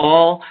of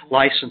all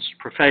licensed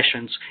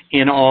professions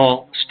in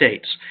all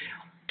states.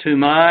 To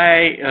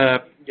my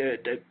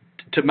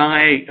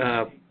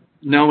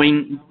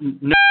knowing,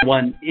 no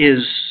one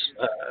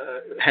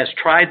has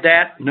tried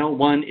that. No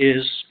one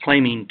is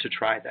claiming to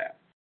try that.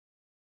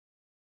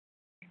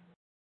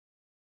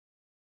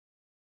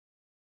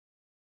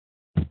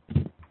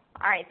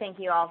 All right, thank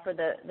you all for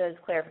those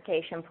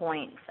clarification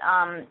points.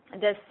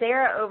 Does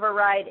SARA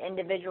override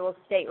individual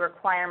state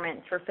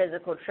requirements for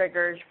physical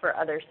triggers for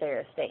other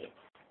SARA states?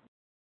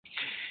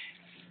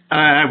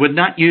 I would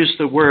not use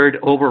the word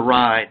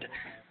override.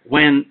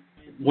 When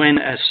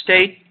a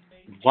state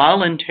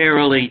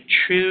voluntarily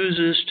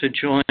chooses to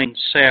join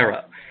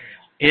SARA,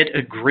 it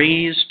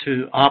agrees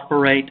to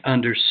operate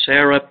under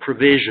SARA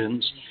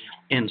provisions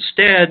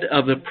instead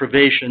of the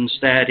provisions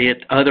that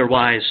it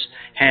otherwise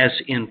has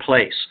in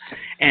place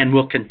and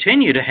will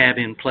continue to have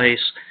in place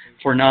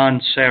for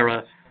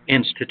non-SARA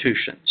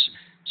institutions.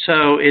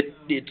 So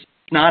it's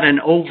not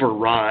an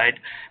override,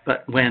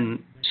 but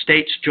when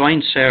states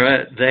join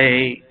SARA,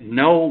 they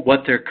know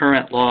what their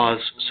current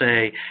laws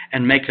say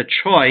and make a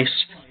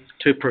choice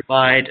to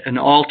provide an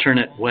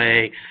alternate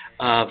way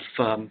of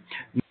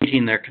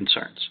meeting their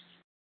concerns.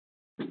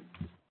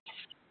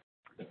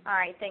 All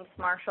right, thanks,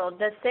 Marshall.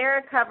 Does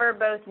SARA cover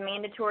both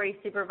mandatory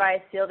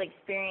supervised field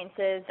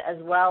experiences as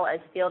well as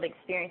field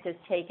experiences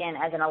taken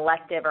as an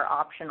elective or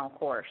optional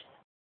course?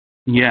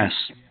 Yes.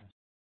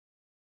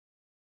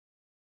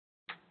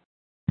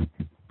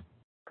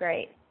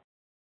 Great.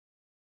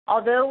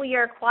 Although we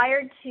are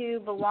required to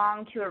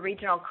belong to a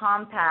regional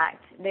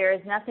compact, there is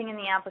nothing in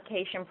the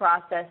application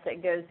process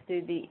that goes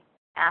through the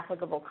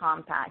applicable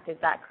compact. Is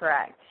that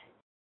correct?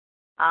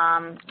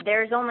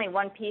 There's only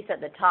one piece at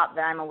the top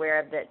that I'm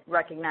aware of that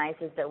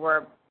recognizes that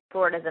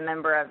Florida's a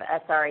member of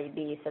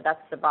SREB, so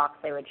that's the box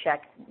they would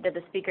check. Do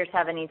the speakers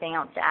have anything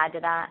else to add to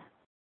that?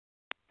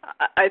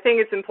 I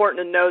think it's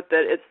important to note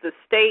that it's the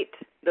state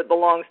that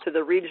belongs to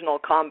the regional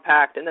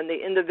compact, and then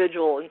the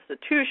individual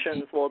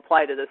institutions will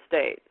apply to the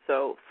state.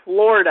 So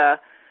Florida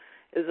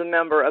is a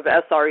member of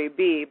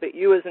SREB, but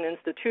you as an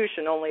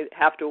institution only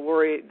have to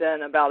worry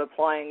then about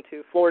applying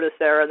to Florida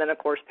SARA, then of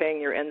course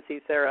paying your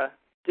NC SARA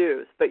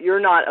dues. But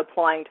you're not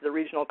applying to the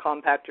regional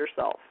compact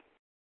yourself.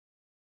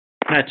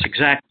 That's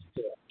exactly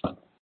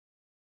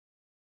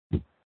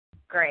it.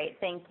 Great,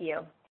 thank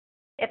you.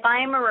 If I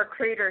am a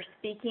recruiter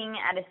speaking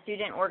at a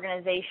student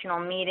organizational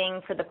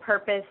meeting for the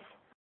purpose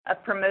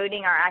of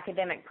promoting our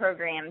academic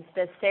programs,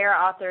 does SARA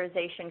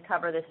authorization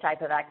cover this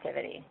type of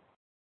activity?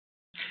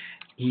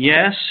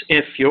 Yes,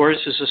 if yours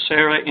is a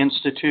SARA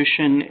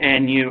institution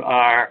and you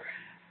are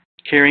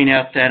carrying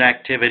out that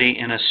activity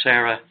in a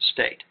SARA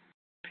state.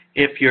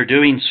 If you're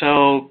doing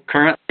so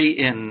currently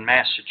in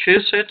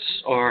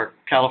Massachusetts or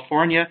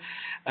California,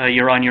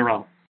 you're on your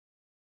own.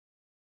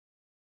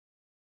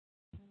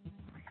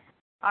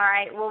 All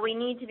right, well, we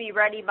need to be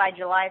ready by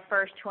July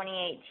 1st,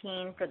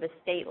 2018 for the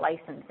state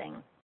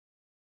licensing.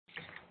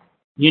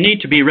 You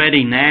need to be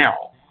ready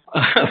now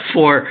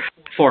for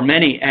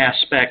many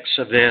aspects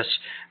of this,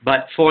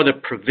 but for the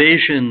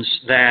provisions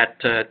that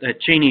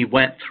Jeannie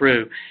went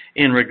through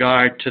in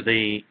regard to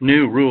the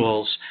new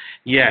rules,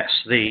 yes,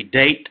 the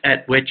date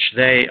at which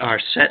they are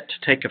set to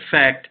take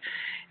effect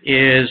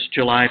is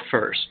July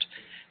 1st.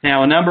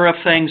 Now, a number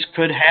of things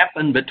could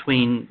happen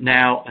between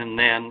now and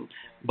then,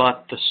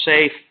 but the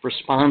safe,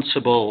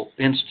 responsible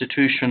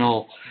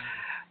institutional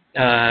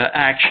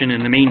action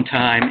in the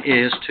meantime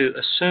is to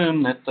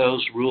assume that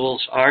those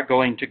rules are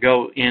going to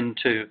go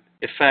into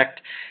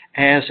effect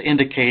as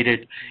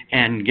indicated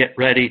and get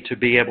ready to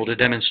be able to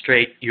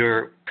demonstrate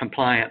you're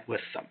compliant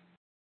with them.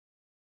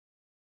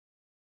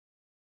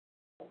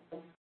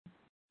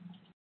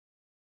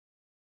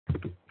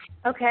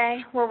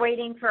 Okay, we're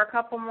waiting for a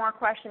couple more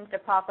questions to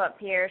pop up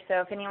here,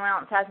 so if anyone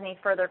else has any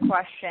further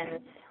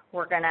questions,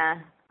 we're going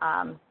to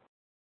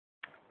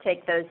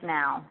take those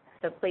now.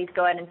 So please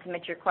go ahead and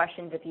submit your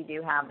questions if you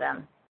do have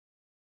them.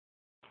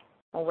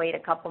 We'll wait a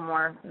couple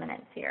more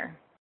minutes here.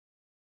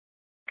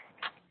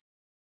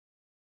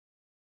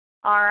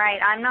 All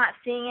right, I'm not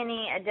seeing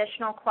any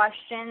additional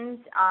questions,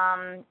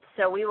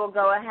 so we will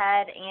go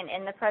ahead and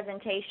end the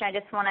presentation. I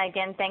just want to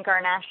again thank our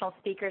national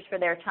speakers for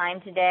their time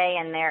today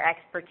and their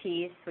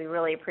expertise. We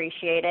really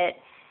appreciate it.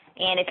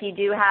 And if you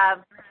do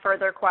have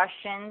further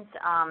questions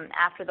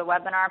after the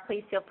webinar,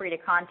 please feel free to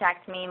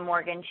contact me,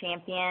 Morgan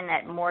Champion,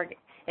 at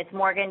it's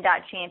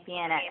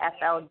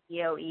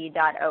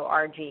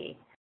morgan.champion@flgoe.org.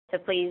 So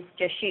please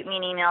just shoot me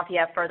an email if you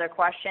have further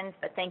questions.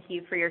 But thank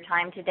you for your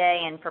time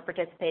today and for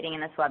participating in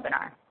this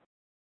webinar.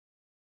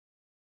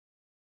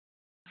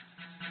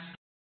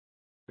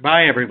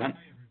 Goodbye, everyone.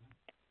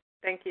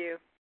 Thank you.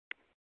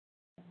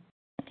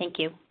 Thank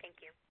you.